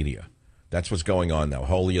the media. That's what's going on now.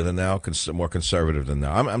 Holier than thou, more conservative than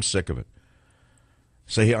thou. I'm sick of it.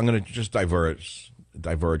 So here, I'm going to just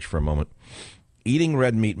diverge for a moment. Eating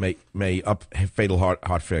red meat may up fatal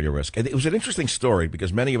heart failure risk. And it was an interesting story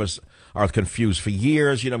because many of us are confused. For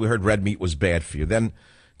years, we heard red meat was bad for you. Then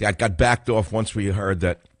that got backed off once we heard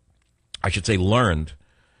that, learned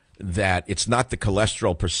that it's not the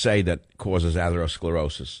cholesterol per se that causes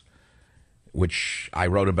atherosclerosis, which I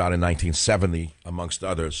wrote about in 1970, amongst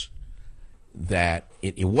others, that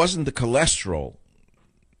it wasn't the cholesterol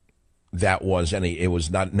that it was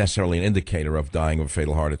not necessarily an indicator of dying of a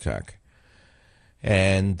fatal heart attack.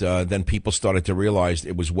 And then people started to realize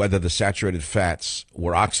it was whether the saturated fats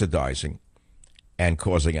were oxidizing and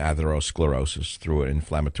causing atherosclerosis through an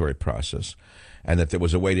inflammatory process, and that there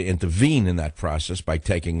was a way to intervene in that process by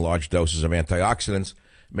taking large doses of antioxidants,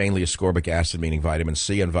 mainly ascorbic acid, meaning vitamin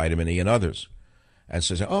C and vitamin E and others. And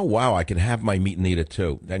says, oh, wow, I can have my meat and eat it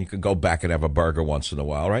too. Then you can go back and have a burger once in a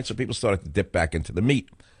while, right? So people started to dip back into the meat,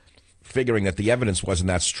 figuring that the evidence wasn't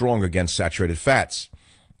that strong against saturated fats.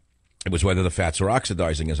 It was whether the fats were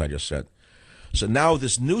oxidizing, as I just said. So now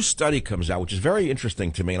this new study comes out, which is very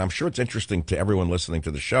interesting to me, and I'm sure it's interesting to everyone listening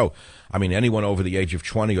to the show. I mean, anyone over the age of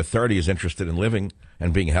 20 or 30 is interested in living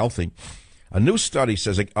and being healthy. A new study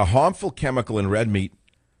says a harmful chemical in red meat,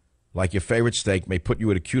 like your favorite steak, may put you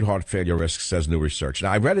at acute heart failure risk, says new research.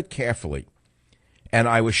 Now, I read it carefully, and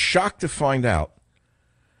I was shocked to find out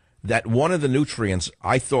that one of the nutrients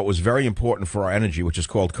I thought was very important for our energy, which is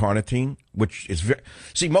called carnitine, which is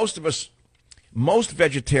see, most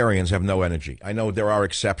vegetarians have no energy. I know there are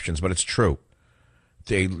exceptions, but it's true.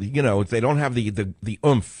 They don't have the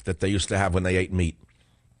oomph that they used to have when they ate meat.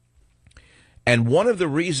 And one of the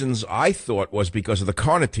reasons I thought was because of the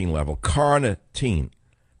carnitine level. Carnitine.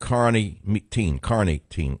 Carn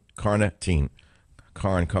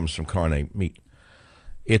comes from carne, meat.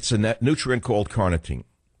 It's a nutrient called carnitine,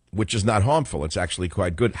 which is not harmful. It's actually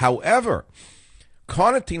quite good. However,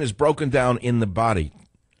 carnitine is broken down in the body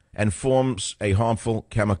and forms a harmful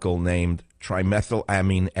chemical named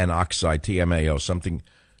trimethylamine N-oxide, TMAO, something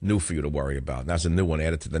new for you to worry about. And that's a new one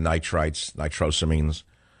added to the nitrites, nitrosamines.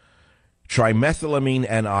 Trimethylamine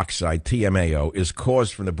N-oxide, TMAO, is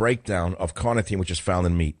caused from the breakdown of carnitine, which is found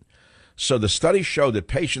in meat. So the study showed that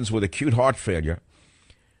patients with acute heart failure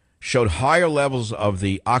showed higher levels of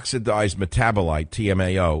the oxidized metabolite,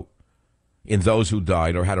 TMAO, in those who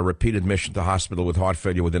died or had a repeat admission to hospital with heart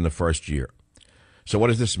failure within the first year. So what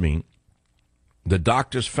does this mean? The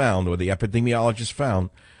doctors found, or the epidemiologists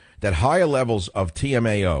found, that higher levels of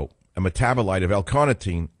TMAO, a metabolite of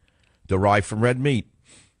L-carnitine derived from red meat,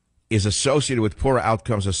 is associated with poorer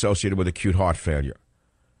outcomes associated with acute heart failure,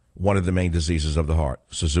 one of the main diseases of the heart,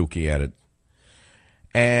 Suzuki added.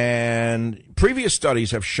 And previous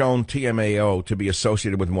studies have shown TMAO to be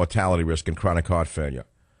associated with mortality risk in chronic heart failure.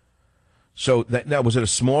 So now, was it a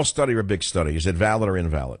small study or a big study? Is it valid or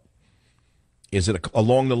invalid? Is it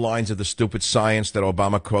along the lines of the stupid science that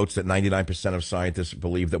Obama quotes that 99% of scientists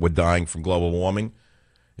believe that we're dying from global warming?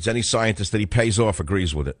 Is any scientist that he pays off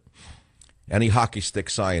agrees with it? Any hockey stick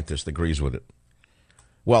scientist agrees with it?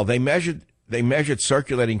 Well, they measured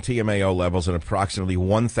circulating TMAO levels in approximately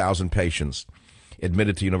 1,000 patients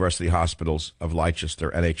admitted to university hospitals of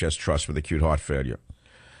Leicester NHS Trust with acute heart failure.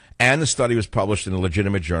 And the study was published in a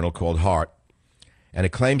legitimate journal called Heart. And it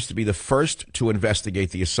claims to be the first to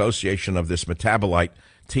investigate the association of this metabolite,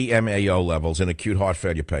 TMAO levels, in acute heart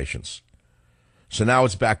failure patients. So now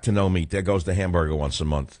it's back to no meat. There goes the hamburger once a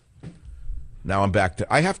month. Now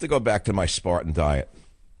I have to go back to my Spartan diet.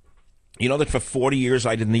 You know that for 40 years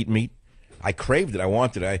I didn't eat meat? I craved it. I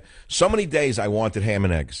wanted it. So many days I wanted ham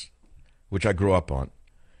and eggs, which I grew up on.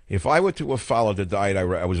 If I were to have followed the diet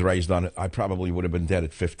I was raised on, I probably would have been dead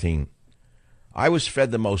at 15. I was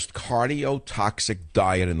fed the most cardiotoxic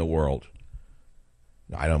diet in the world.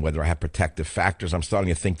 I don't know whether I have protective factors. I'm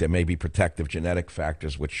starting to think there may be protective genetic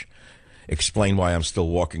factors, which explain why I'm still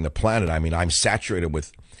walking the planet. I mean, I'm saturated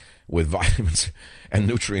with vitamins and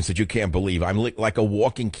nutrients that you can't believe. I'm like a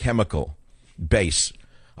walking chemical base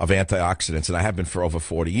of antioxidants, and I have been for over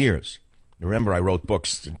 40 years. Remember, I wrote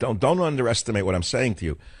books. Don't underestimate what I'm saying to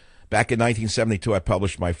you. Back in 1972, I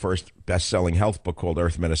published my first best-selling health book called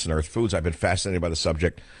Earth Medicine, Earth Foods. I've been fascinated by the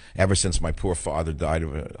subject ever since my poor father died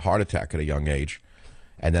of a heart attack at a young age.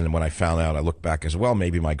 And then when I found out, I looked back as well,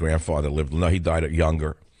 maybe my grandfather lived. No, he died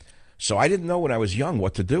younger. So I didn't know when I was young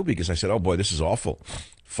what to do, because I said, oh, boy, this is awful.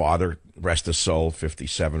 Father, rest his soul,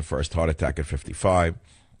 57, first heart attack at 55.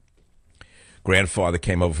 Grandfather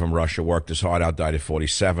came over from Russia, worked his heart out, died at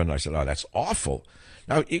 47. I said, oh, that's awful.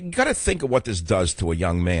 Now, you got to think of what this does to a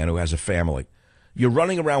young man who has a family. You're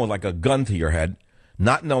running around with like a gun to your head,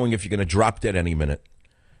 not knowing if you're going to drop dead any minute.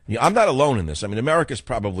 I'm not alone in this. I mean, America's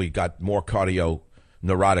probably got more cardio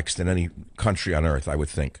neurotics than any country on earth, I would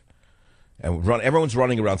think. And everyone's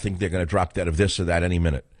running around thinking they're going to drop dead of this or that any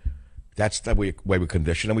minute. That's the way we're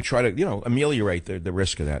conditioned. And we try to, ameliorate the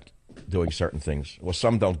risk of that, doing certain things. Well,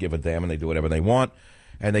 some don't give a damn and they do whatever they want,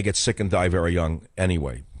 and they get sick and die very young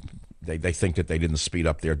anyway. They think that they didn't speed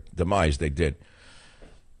up their demise. They did.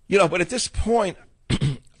 But at this point,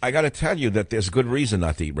 I got to tell you that there's good reason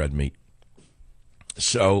not to eat red meat.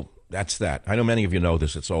 So that's that. I know many of you know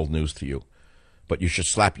this. It's old news to you. But you should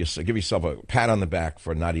give yourself a pat on the back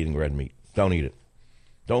for not eating red meat. Don't eat it.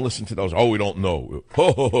 Don't listen to those, oh, we don't know.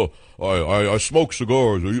 I smoke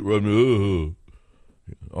cigars. I eat red meat.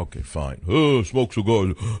 Okay, fine. Smoke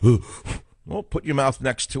cigars. Well, put your mouth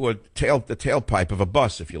next to the tailpipe of a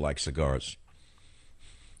bus if you like cigars.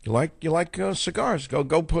 You like cigars?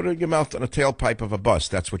 Go put your mouth on a tailpipe of a bus.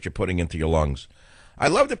 That's what you're putting into your lungs. I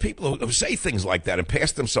love the people who say things like that and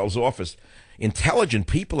pass themselves off as intelligent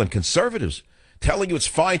people and conservatives, telling you it's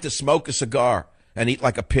fine to smoke a cigar and eat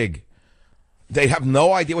like a pig. They have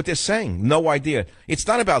no idea what they're saying. No idea. It's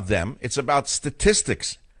not about them. It's about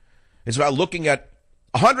statistics. It's about looking at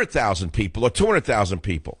 100,000 people or 200,000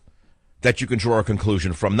 people that you can draw a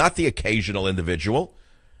conclusion from, not the occasional individual.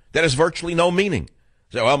 That has virtually no meaning.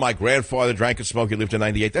 So, well, my grandfather drank and smoked, he lived to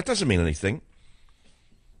 98. That doesn't mean anything.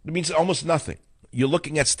 It means almost nothing. You're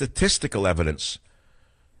looking at statistical evidence,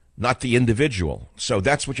 not the individual. So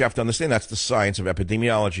that's what you have to understand. That's the science of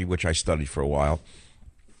epidemiology, which I studied for a while.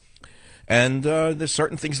 And there's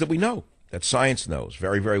certain things that we know, that science knows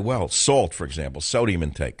very, very well. Salt, for example, sodium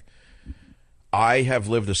intake. I have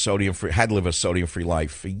lived a sodium-free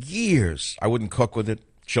life for years. I wouldn't cook with it.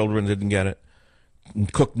 Children didn't get it.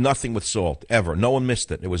 Cooked nothing with salt, ever. No one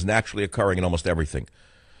missed it. It was naturally occurring in almost everything.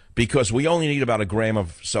 Because we only need about a gram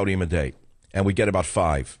of sodium a day, and we get about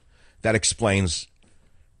 5. That explains,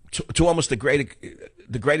 to almost the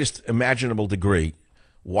greatest imaginable degree,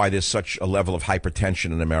 why there's such a level of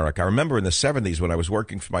hypertension in America. I remember in the 70s when I was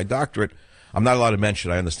working for my doctorate, I'm not allowed to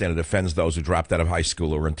mention, I understand it offends those who dropped out of high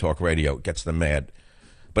school or in talk radio. It gets them mad.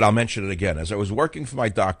 But I'll mention it again. As I was working for my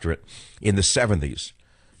doctorate in the 70s,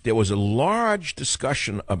 there was a large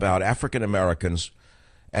discussion about African Americans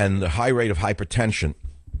and the high rate of hypertension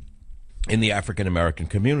in the African American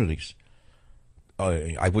communities.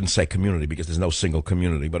 I wouldn't say community because there's no single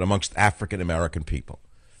community, but amongst African American people,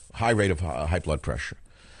 high rate of high blood pressure.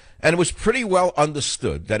 And it was pretty well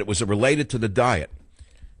understood that it was related to the diet.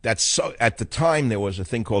 At the time, there was a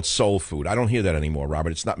thing called soul food. I don't hear that anymore,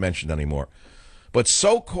 Robert. It's not mentioned anymore. But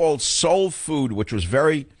so-called soul food, which was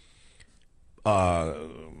very de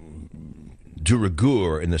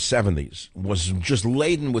rigueur in the 70s, was just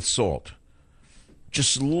laden with salt,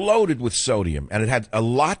 just loaded with sodium. And it had a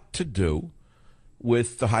lot to do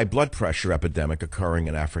with the high blood pressure epidemic occurring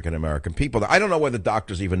in African American people. I don't know whether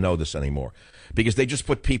doctors even know this anymore, because they just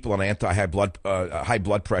put people on high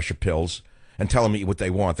blood pressure pills and tell them to eat what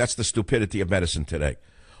they want. That's the stupidity of medicine today.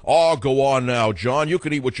 Oh, go on now, John. You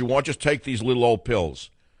can eat what you want. Just take these little old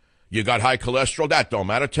pills. You got high cholesterol? That don't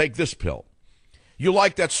matter. Take this pill. You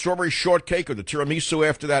like that strawberry shortcake or the tiramisu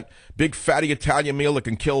after that big fatty Italian meal that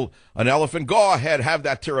can kill an elephant? Go ahead, have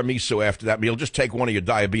that tiramisu after that meal. Just take one of your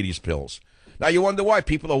diabetes pills. Now you wonder why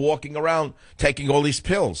people are walking around taking all these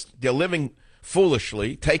pills. They're living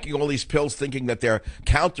foolishly, taking all these pills thinking that they're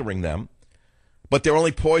countering them, but they're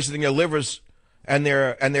only poisoning their livers and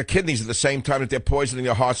their kidneys at the same time that they're poisoning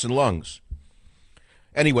their hearts and lungs.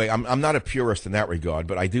 Anyway, I'm not a purist in that regard,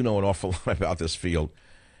 but I do know an awful lot about this field.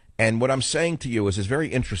 And what I'm saying to you is it's very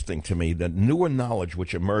interesting to me that newer knowledge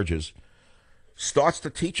which emerges starts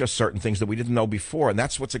to teach us certain things that we didn't know before, and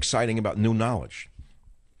that's what's exciting about new knowledge.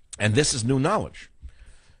 And this is new knowledge,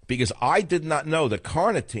 because I did not know that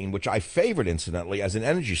carnitine, which I favored, incidentally, as an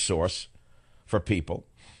energy source for people,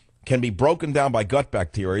 can be broken down by gut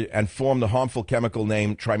bacteria and form the harmful chemical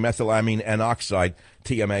named trimethylamine N-oxide,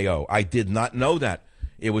 TMAO. I did not know that.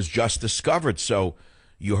 It was just discovered. So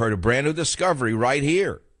you heard a brand new discovery right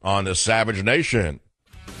here on the Savage Nation.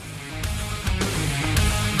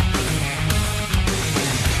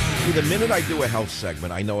 See, the minute I do a health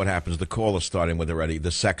segment, I know what happens. The call is starting with already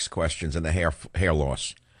the sex questions and the hair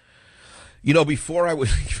loss. You know, before I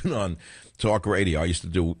was even on talk radio, I used to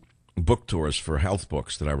do book tours for health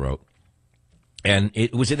books that I wrote. And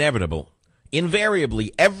it was inevitable.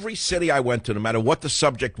 Invariably, every city I went to, no matter what the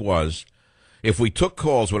subject was, if we took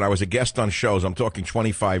calls when I was a guest on shows, I'm talking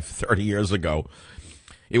 25, 30 years ago,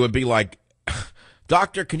 it would be like,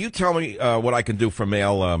 doctor, can you tell me what I can do for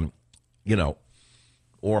male,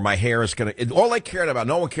 or my hair is going to... All they cared about,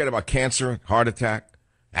 no one cared about cancer, heart attack,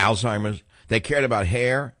 Alzheimer's. They cared about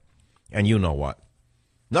hair, and you know what?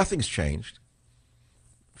 Nothing's changed.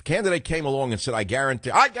 If a candidate came along and said, I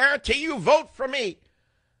guarantee you vote for me.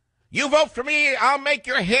 You vote for me, I'll make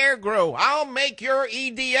your hair grow. I'll make your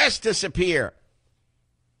EDS disappear.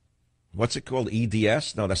 What's it called,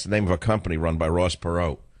 EDS? No, that's the name of a company run by Ross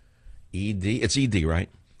Perot. It's ED, right?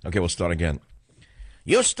 Okay, we'll start again.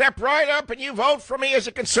 You step right up and you vote for me as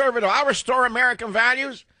a conservative. I'll restore American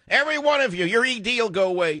values. Every one of you. Your ED will go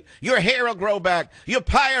away. Your hair will grow back. Your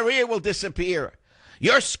pyorrhea will disappear.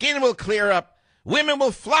 Your skin will clear up. Women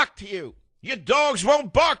will flock to you. Your dogs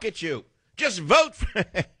won't bark at you. Just vote for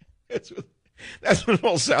That's what it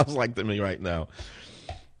all sounds like to me right now.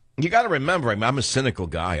 You got to remember, I'm a cynical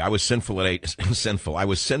guy. I was sinful at 8. I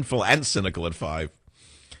was sinful and cynical at 5.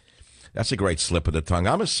 That's a great slip of the tongue.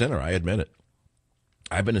 I'm a sinner. I admit it.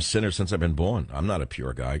 I've been a sinner since I've been born. I'm not a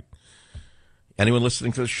pure guy. Anyone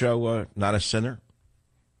listening to the show not a sinner?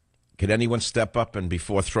 Could anyone step up and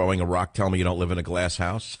before throwing a rock tell me you don't live in a glass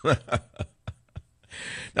house?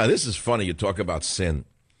 Now, this is funny. You talk about sin.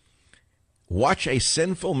 Watch a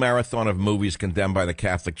sinful marathon of movies condemned by the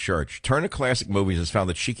Catholic Church. Turner Classic Movies has found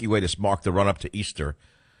a cheeky way to mark the run-up to Easter,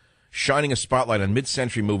 shining a spotlight on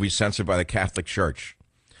mid-century movies censored by the Catholic Church.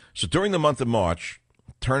 So during the month of March,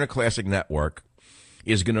 Turner Classic Network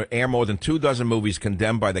is going to air more than 24 movies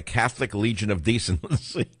condemned by the Catholic Legion of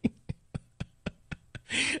Decency.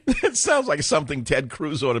 That sounds like something Ted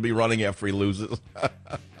Cruz ought to be running after he loses.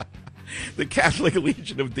 The Catholic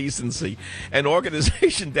Legion of Decency, an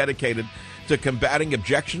organization dedicated to combating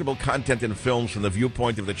objectionable content in films from the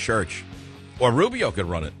viewpoint of the church. Or Rubio could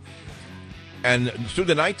run it. And through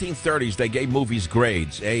the 1930s, they gave movies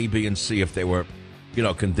grades, A, B, and C, if they were,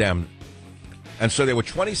 condemned. And so there were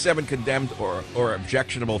 27 condemned or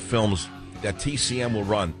objectionable films that TCM will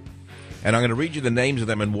run. And I'm going to read you the names of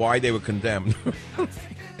them and why they were condemned.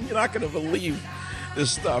 You're not going to believe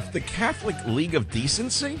this stuff. The Catholic League of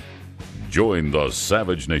Decency? Join the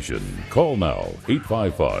Savage Nation. Call now,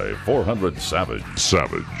 855-400-SAVAGE.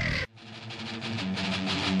 Savage.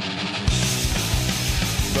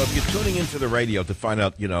 So if you're tuning into the radio to find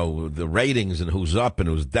out, the ratings and who's up and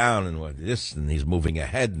who's down and what this, and he's moving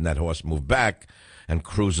ahead and that horse moved back and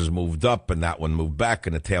Cruz has moved up and that one moved back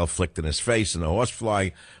and the tail flicked in his face and the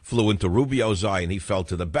horsefly flew into Rubio's eye and he fell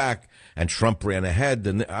to the back and Trump ran ahead,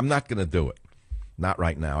 and I'm not going to do it. Not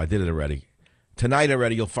right now. I did it already. Tonight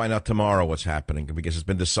already, you'll find out tomorrow what's happening because it's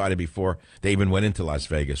been decided before they even went into Las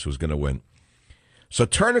Vegas who's going to win. So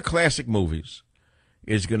Turner Classic Movies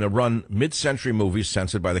is going to run mid-century movies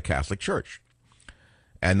censored by the Catholic Church.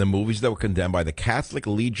 And the movies that were condemned by the Catholic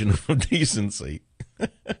Legion of Decency,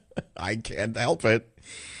 I can't help it.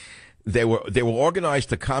 They were organized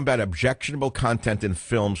to combat objectionable content in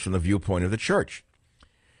films from the viewpoint of the church.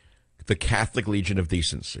 The Catholic Legion of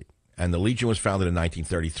Decency. And the Legion was founded in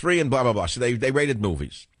 1933 and blah, blah, blah. So they rated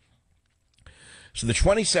movies. So the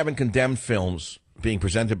 27 condemned films being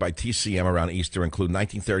presented by TCM around Easter include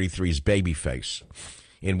 1933's Babyface,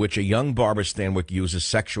 in which a young Barbara Stanwyck uses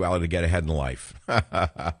sexuality to get ahead in life.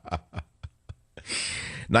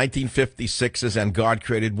 1956's And God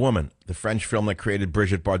Created Woman, the French film that created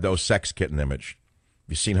Brigitte Bardot's sex kitten image.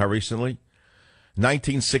 Have you seen her recently?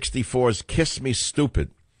 1964's Kiss Me Stupid,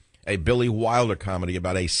 a Billy Wilder comedy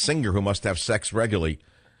about a singer who must have sex regularly.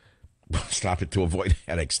 Stop it, to avoid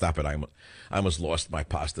headaches. Stop it. I almost lost my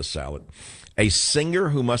pasta salad. A singer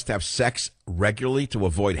who must have sex regularly to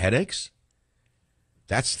avoid headaches?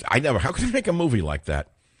 How can you make a movie like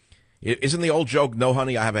that? Isn't the old joke, no,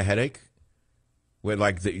 honey, I have a headache? Where,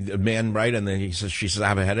 like, the man, right, and then she says, I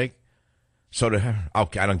have a headache? So to her,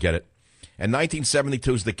 okay, I don't get it. And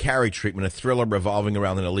 1972's The Carrie Treatment, a thriller revolving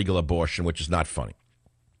around an illegal abortion, which is not funny.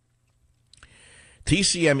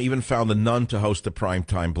 TCM even found a nun to host the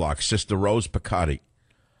primetime block, Sister Rose Picotti,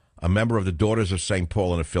 a member of the Daughters of St.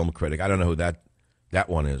 Paul and a film critic. I don't know who that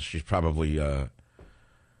one is. She's probably the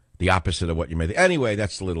opposite of what you made. Anyway,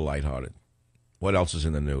 that's a little lighthearted. What else is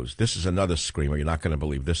in the news? This is another screamer. You're not going to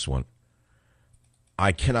believe this one.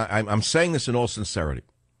 I'm saying this in all sincerity.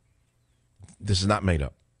 This is not made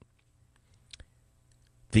up.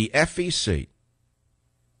 The FEC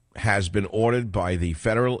has been ordered by the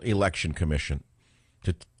Federal Election Commission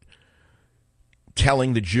to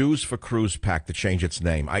telling the Jews for Cruz PAC to change its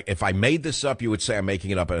name. If I made this up, you would say I'm making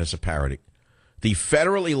it up as a parody. The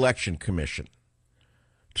Federal Election Commission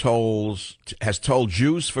has told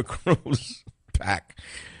Jews for Cruz PAC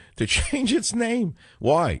to change its name.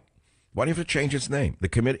 Why? Why do you have to change its name? The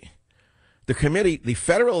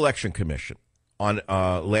Federal Election Commission on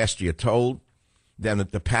last year told them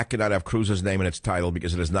that the PAC cannot have Cruz's name in its title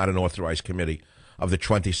because it is not an authorized committee of the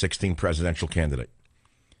 2016 presidential candidate.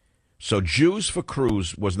 So Jews for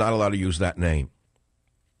Cruz was not allowed to use that name.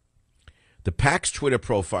 The PAC's Twitter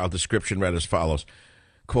profile description read as follows,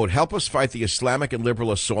 quote, help us fight the Islamic and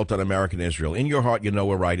liberal assault on American Israel. In your heart, you know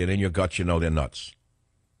we're right, and in your guts, you know they're nuts.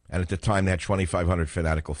 And at the time, they had 2,500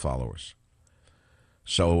 fanatical followers.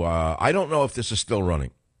 So I don't know if this is still running.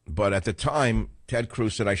 But at the time, Ted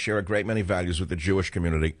Cruz said, I share a great many values with the Jewish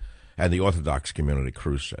community and the Orthodox community,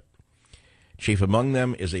 Cruz said. Chief among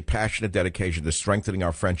them is a passionate dedication to strengthening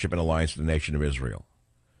our friendship and alliance with the nation of Israel.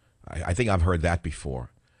 I think I've heard that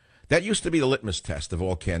before. That used to be the litmus test of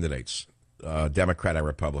all candidates, Democrat and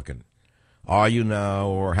Republican. Are you now,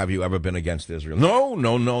 or have you ever been against Israel? No,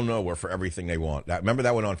 no, no, no. We're for everything they want. Remember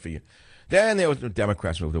that went on for you. Then the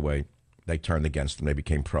Democrats moved away. They turned against them. They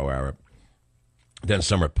became pro-Arab. Then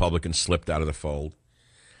some Republicans slipped out of the fold.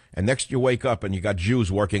 And next you wake up and you got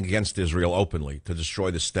Jews working against Israel openly to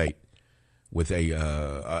destroy the state with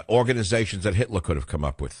organizations that Hitler could have come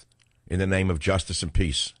up with in the name of justice and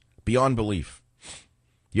peace. Beyond belief.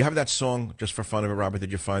 You have that song just for fun of it, Robert?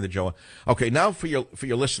 Did you find it, Joe? Okay, now for your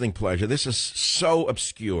listening pleasure. This is so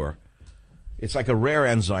obscure. It's like a rare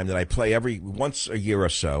enzyme that I play once a year or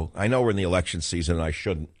so. I know we're in the election season and I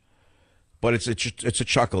shouldn't, but it's a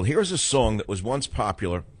chuckle. Here's a song that was once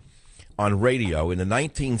popular on radio in the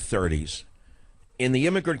 1930s in the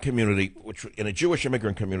immigrant community, in a Jewish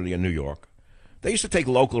immigrant community in New York. They used to take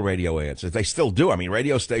local radio ads. They still do. I mean,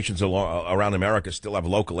 radio stations around America still have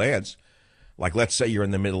local ads. Like, let's say you're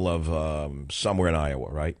in the middle of somewhere in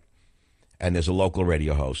Iowa, right? And there's a local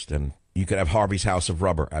radio host, and you could have Harvey's House of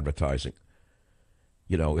Rubber advertising.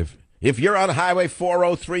 You know, if you're on Highway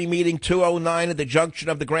 403 meeting 209 at the junction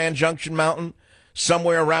of the Grand Junction Mountain,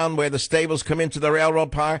 somewhere around where the stables come into the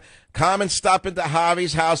railroad park, come and stop into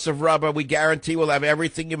Harvey's House of Rubber. We guarantee we'll have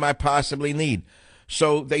everything you might possibly need.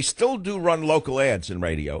 So they still do run local ads in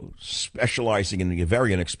radio, specializing in the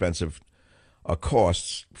very inexpensive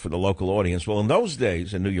costs for the local audience. Well, in those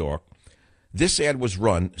days in New York, this ad was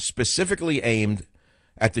run specifically aimed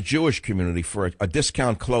at the Jewish community for a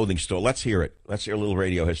discount clothing store. Let's hear it. Let's hear a little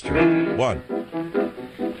radio history. One.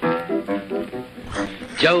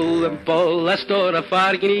 Joe en Paul, als door een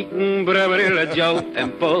varkenieken, brabberilla Joe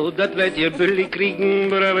en Paul, dat weet je bully kriegen,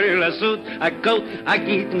 brabberilla zoet, a koud, a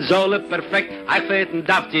gieten zolen perfect, a feten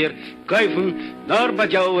daftier, kuiven, door bij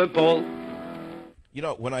Joe en Paul. You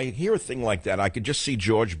know, when I hear a thing like that, I could just see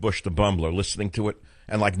George Bush the Bumbler listening to it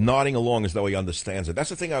and like nodding along as though he understands it. That's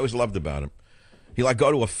the thing I always loved about him. He'd like go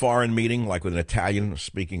to a foreign meeting, like with an Italian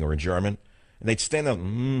speaking or a German, and they'd stand up,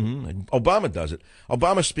 Obama does it.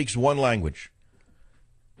 Obama speaks one language.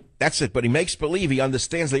 That's it, but he makes believe he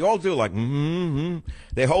understands. They all do, like,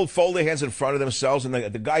 They fold their hands in front of themselves, and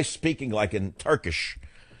the guy's speaking like in Turkish.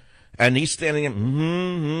 And he's standing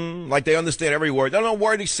in, like they understand every word. They don't know a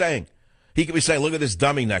word he's saying. He could be saying, look at this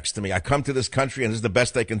dummy next to me. I come to this country, and this is the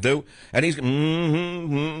best they can do. And he's,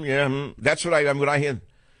 That's what I hear.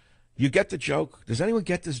 You get the joke? Does anyone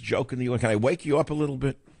get this joke in the U.S.? Can I wake you up a little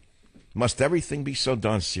bit? Must everything be so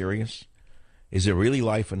darn serious? Is it really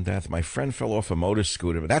life and death? My friend fell off a motor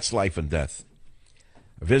scooter. That's life and death.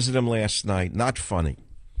 I visited him last night. Not funny.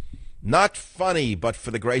 Not funny, but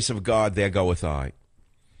for the grace of God, there goeth I.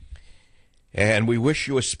 And we wish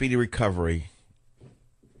you a speedy recovery,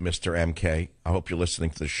 Mr. MK. I hope you're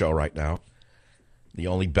listening to the show right now. The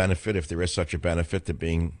only benefit, if there is such a benefit to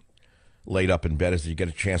being laid up in bed, is that you get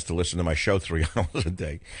a chance to listen to my show 3 hours a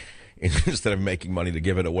day instead of making money to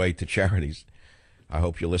give it away to charities. I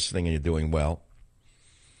hope you're listening and you're doing well.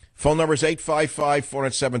 Phone number is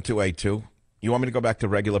 855-407-282. You want me to go back to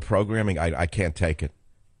regular programming? I can't take it.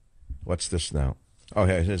 What's this now? Oh,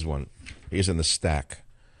 here's one. Here's in the stack.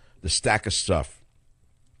 The stack of stuff.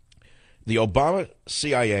 The Obama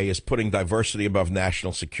CIA is putting diversity above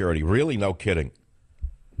national security. Really? No kidding.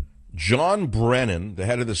 John Brennan, the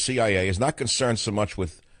head of the CIA, is not concerned so much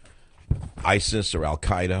with ISIS or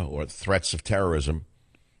Al-Qaeda or threats of terrorism.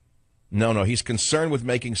 No, he's concerned with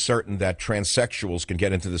making certain that transsexuals can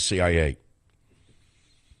get into the CIA.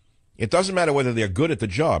 It doesn't matter whether they're good at the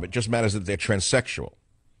job. It just matters that they're transsexual.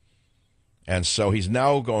 And so he's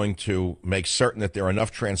now going to make certain that there are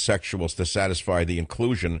enough transsexuals to satisfy the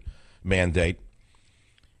inclusion mandate.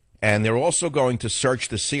 And they're also going to search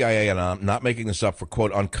the CIA, and I'm not making this up, for,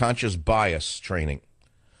 quote, unconscious bias training.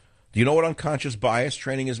 Do you know what unconscious bias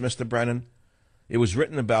training is, Mr. Brennan? It was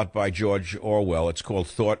written about by George Orwell. It's called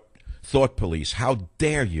Thought Police. How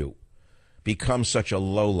dare you become such a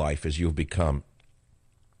lowlife as you've become?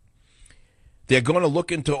 They're going to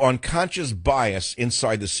look into unconscious bias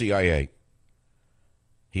inside the CIA.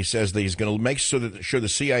 He says that he's going to make sure the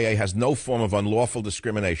CIA has no form of unlawful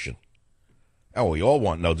discrimination. Oh, we all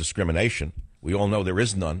want no discrimination. We all know there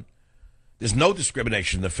is none. There's no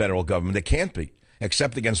discrimination in the federal government. There can't be,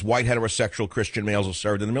 except against white heterosexual Christian males who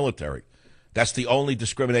served in the military. That's the only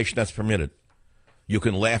discrimination that's permitted. You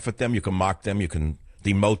can laugh at them, you can mock them, you can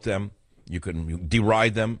demote them, you can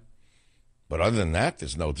deride them. But other than that,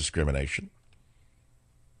 there's no discrimination.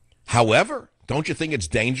 However, don't you think it's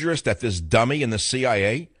dangerous that this dummy in the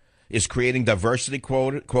CIA is creating diversity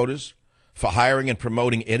quotas for hiring and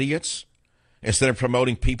promoting idiots instead of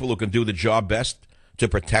promoting people who can do the job best to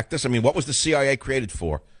protect us? I mean, what was the CIA created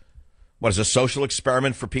for? What, is a social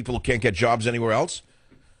experiment for people who can't get jobs anywhere else?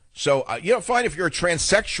 So, fine if you're a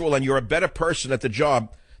transsexual and you're a better person at the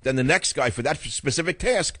job than the next guy for that specific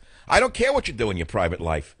task. I don't care what you do in your private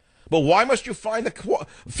life. But why must you fill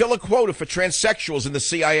a quota for transsexuals in the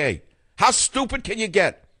CIA? How stupid can you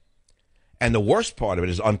get? And the worst part of it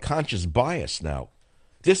is unconscious bias now.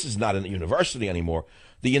 This is not a university anymore.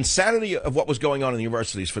 The insanity of what was going on in the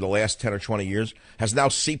universities for the last 10 or 20 years has now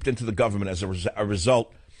seeped into the government as a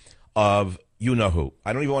result of you-know-who.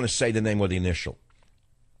 I don't even want to say the name or the initial.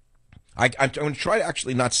 I'm going to try to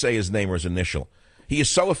actually not say his name or his initial. He is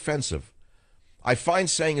so offensive. I find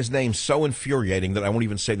saying his name so infuriating that I won't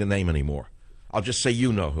even say the name anymore. I'll just say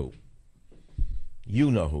you-know-who.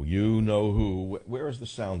 You-know-who. You-know-who. Where is the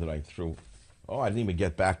sound that I threw? Oh, I didn't even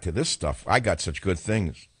get back to this stuff. I got such good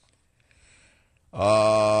things.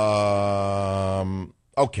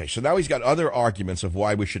 Okay, so now he's got other arguments of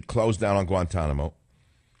why we should close down on Guantanamo,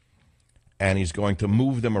 and he's going to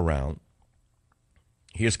move them around.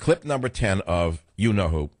 Here's clip number 10 of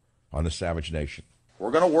You-Know-Who on the Savage Nation.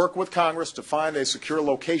 We're going to work with Congress to find a secure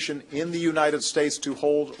location in the United States to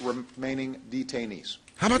hold remaining detainees.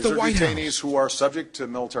 How about the White House? Detainees who are subject to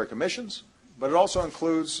military commissions, but it also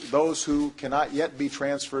includes those who cannot yet be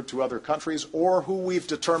transferred to other countries or who we've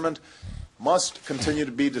determined must continue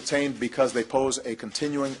to be detained because they pose a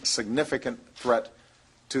continuing significant threat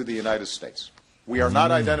to the United States. We are not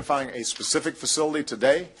identifying a specific facility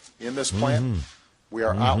today in this plan. We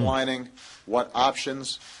are outlining what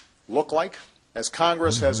options look like. As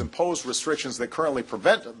Congress has imposed restrictions that currently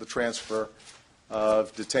prevent the transfer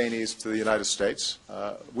of detainees to the United States,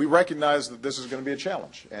 we recognize that this is going to be a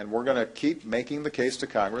challenge, and we're going to keep making the case to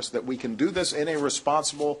Congress that we can do this in a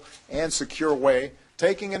responsible and secure way,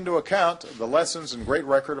 taking into account the lessons and great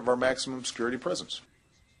record of our maximum security prisons.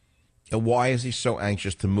 And why is he so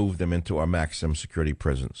anxious to move them into our maximum security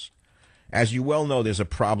prisons? As you well know, there's a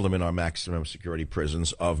problem in our maximum security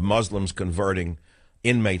prisons of Muslims converting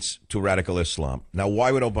inmates to radical Islam. Now,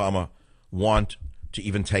 why would Obama want to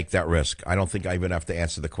even take that risk? I don't think I even have to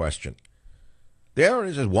answer the question. There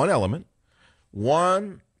is one element.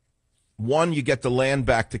 One, you get the land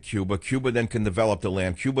back to Cuba. Cuba then can develop the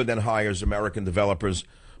land. Cuba then hires American developers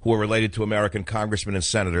who are related to American congressmen and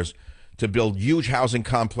senators to build huge housing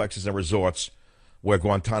complexes and resorts where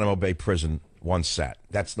Guantanamo Bay Prison once sat.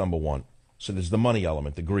 That's number one. So there's the money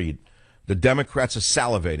element, the greed. The Democrats are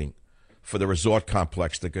salivating for the resort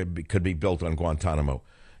complex that could be built on Guantanamo.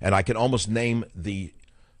 And I can almost name the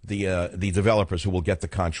developers who will get the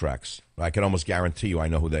contracts. I can almost guarantee you I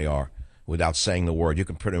know who they are without saying the word. You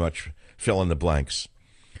can pretty much fill in the blanks.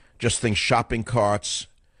 Just think shopping carts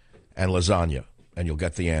and lasagna, and you'll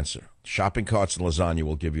get the answer. Shopping carts and lasagna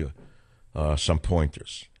will give you some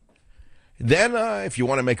pointers. Then if you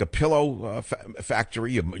want to make a pillow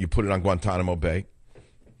factory, you put it on Guantanamo Bay.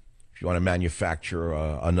 If you want to manufacture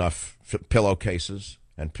enough pillowcases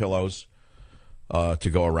and pillows to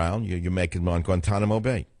go around, you make them on Guantanamo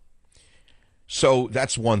Bay. So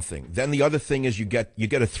that's one thing. Then the other thing is you get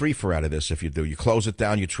a three-for out of this if you do. You close it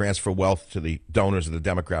down, you transfer wealth to the donors of the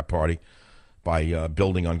Democrat Party by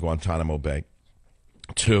building on Guantanamo Bay.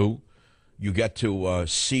 Two, you get to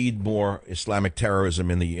seed more Islamic terrorism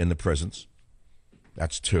in the prisons.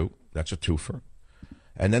 That's two. That's a twofer.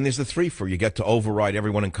 And then there's the threefer. You get to override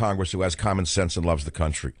everyone in Congress who has common sense and loves the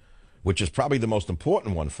country, which is probably the most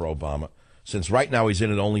important one for Obama, since right now he's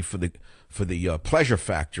in it only for the pleasure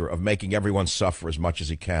factor of making everyone suffer as much as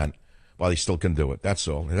he can while he still can do it. That's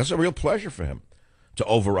all. And that's a real pleasure for him to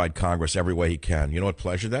override Congress every way he can. You know what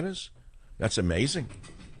pleasure that is? That's amazing.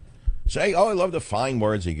 Say, oh, I love the fine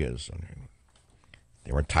words he gives.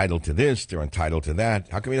 They're entitled to this, they're entitled to that.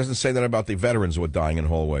 How come he doesn't say that about the veterans who are dying in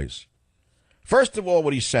hallways? First of all,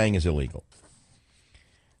 what he's saying is illegal.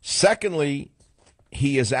 Secondly,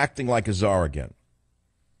 he is acting like a czar again.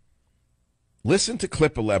 Listen to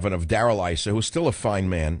clip 11 of Darrell Issa, who's still a fine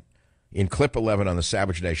man, in clip 11 on the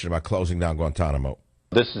Savage Nation about closing down Guantanamo.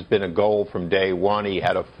 This has been a goal from day one. He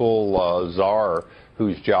had a full czar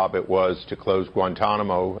whose job it was to close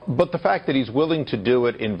Guantanamo. But the fact that he's willing to do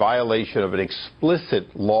it in violation of an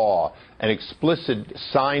explicit law, an explicit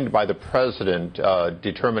signed by the president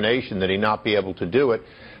determination that he not be able to do it,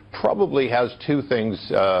 probably has two things.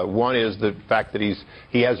 One is the fact that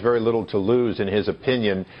he has very little to lose in his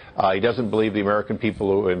opinion. He doesn't believe the American people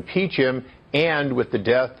will impeach him. And with the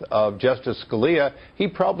death of Justice Scalia, he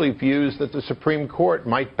probably views that the Supreme Court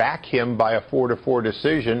might back him by a 4-4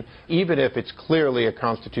 decision, even if it's clearly a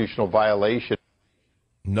constitutional violation.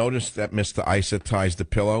 Notice that Mr. Issa ties the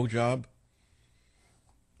pillow job.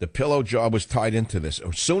 The pillow job was tied into this.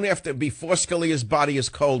 Soon after, before Scalia's body is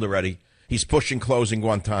cold already, he's pushing closing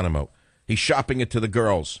Guantanamo. He's shopping it to the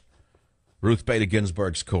girls. Ruth Bader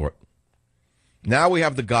Ginsburg's court. Now we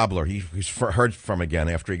have the gobbler. He's heard from again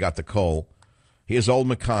after he got the coal. Here's old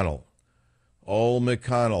McConnell. Old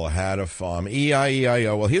McConnell had a farm.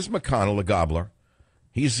 E-I-E-I-O. Well, here's McConnell, the gobbler.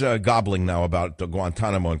 He's gobbling now about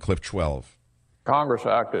Guantanamo and Cliff 12. Congress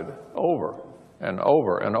acted over and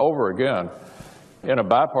over and over again in a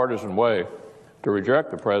bipartisan way to reject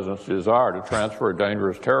the president's desire to transfer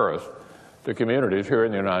dangerous terrorists to communities here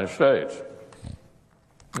in the United States.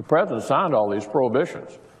 The president signed all these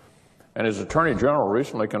prohibitions, and his attorney general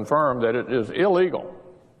recently confirmed that it is illegal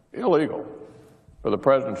for the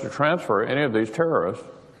president to transfer any of these terrorists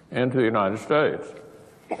into the United States.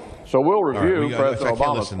 So we'll review President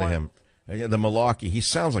Obama's listen to him. The malarkey. He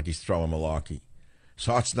sounds like he's throwing malarkey. His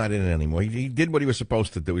heart's not in it anymore. He did what he was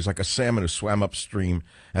supposed to do. He's like a salmon who swam upstream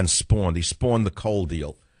and spawned. He spawned the coal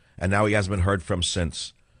deal, and now he hasn't been heard from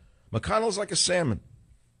since. McConnell's like a salmon.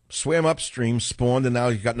 Swam upstream, spawned, and now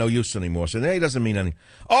he's got no use anymore. So now he doesn't mean anything.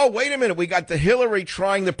 Oh, wait a minute. We got the Hillary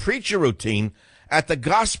trying the preacher routine at the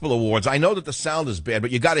Gospel Awards. I know that the sound is bad,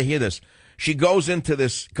 but you got to hear this. She goes into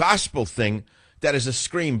this gospel thing that is a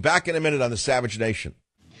scream. Back in a minute on the Savage Nation.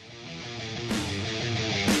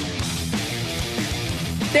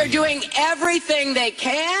 They're doing everything they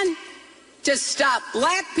can to stop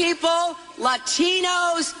black people,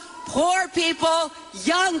 Latinos, poor people,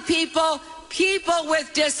 young people, people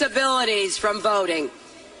with disabilities from voting.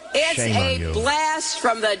 It's a blast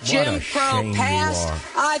from the Jim Crow past.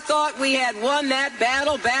 I thought we had won that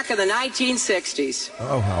battle back in the 1960s.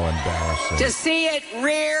 Oh, how embarrassing. To see it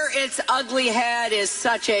rear its ugly head is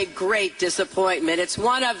such a great disappointment. It's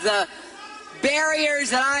one of the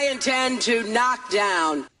barriers that I intend to knock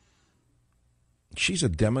down. She's a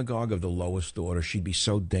demagogue of the lowest order. She'd be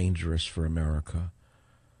so dangerous for America.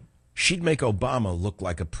 She'd make Obama look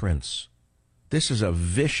like a prince. This is a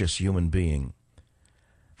vicious human being.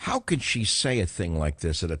 How could she say a thing like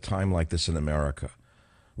this at a time like this in America,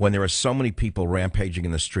 when there are so many people rampaging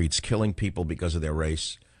in the streets, killing people because of their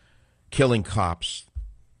race, killing cops,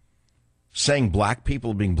 saying black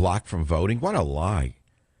people are being blocked from voting? What a lie.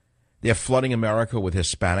 They're flooding America with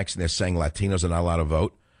Hispanics, and they're saying Latinos are not allowed to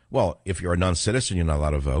vote. Well, if you're a non-citizen, you're not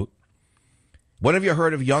allowed to vote. When have you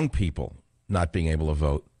heard of young people not being able to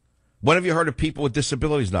vote? When have you heard of people with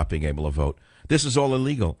disabilities not being able to vote? This is all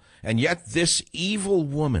illegal. And yet this evil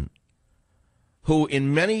woman, who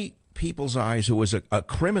in many people's eyes, who is a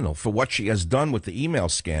criminal for what she has done with the email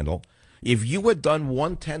scandal, if you had done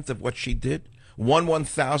 1/10 of what she did,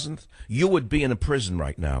 1/1000th, you would be in a prison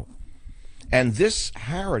right now. And this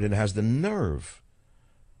Harridan has the nerve.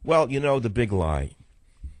 Well, you know, the big lie.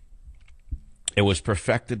 It was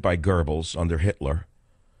perfected by Goebbels under Hitler,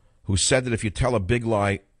 who said that if you tell a big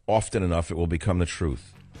lie often enough, it will become the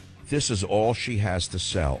truth. This is all she has to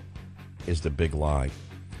sell, is the big lie.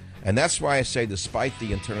 And that's why I say, despite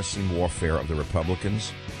the internecine warfare of the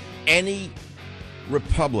Republicans, any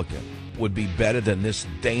Republican would be better than this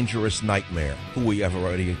dangerous nightmare who we have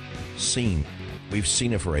already seen. We've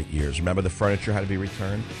seen it for 8 years. Remember the furniture had to be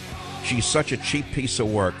returned? She's such a cheap piece of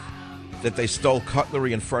work that they stole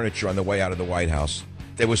cutlery and furniture on the way out of the White House.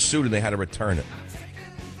 They were sued and they had to return it.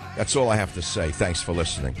 That's all I have to say. Thanks for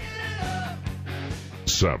listening.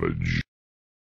 Savage.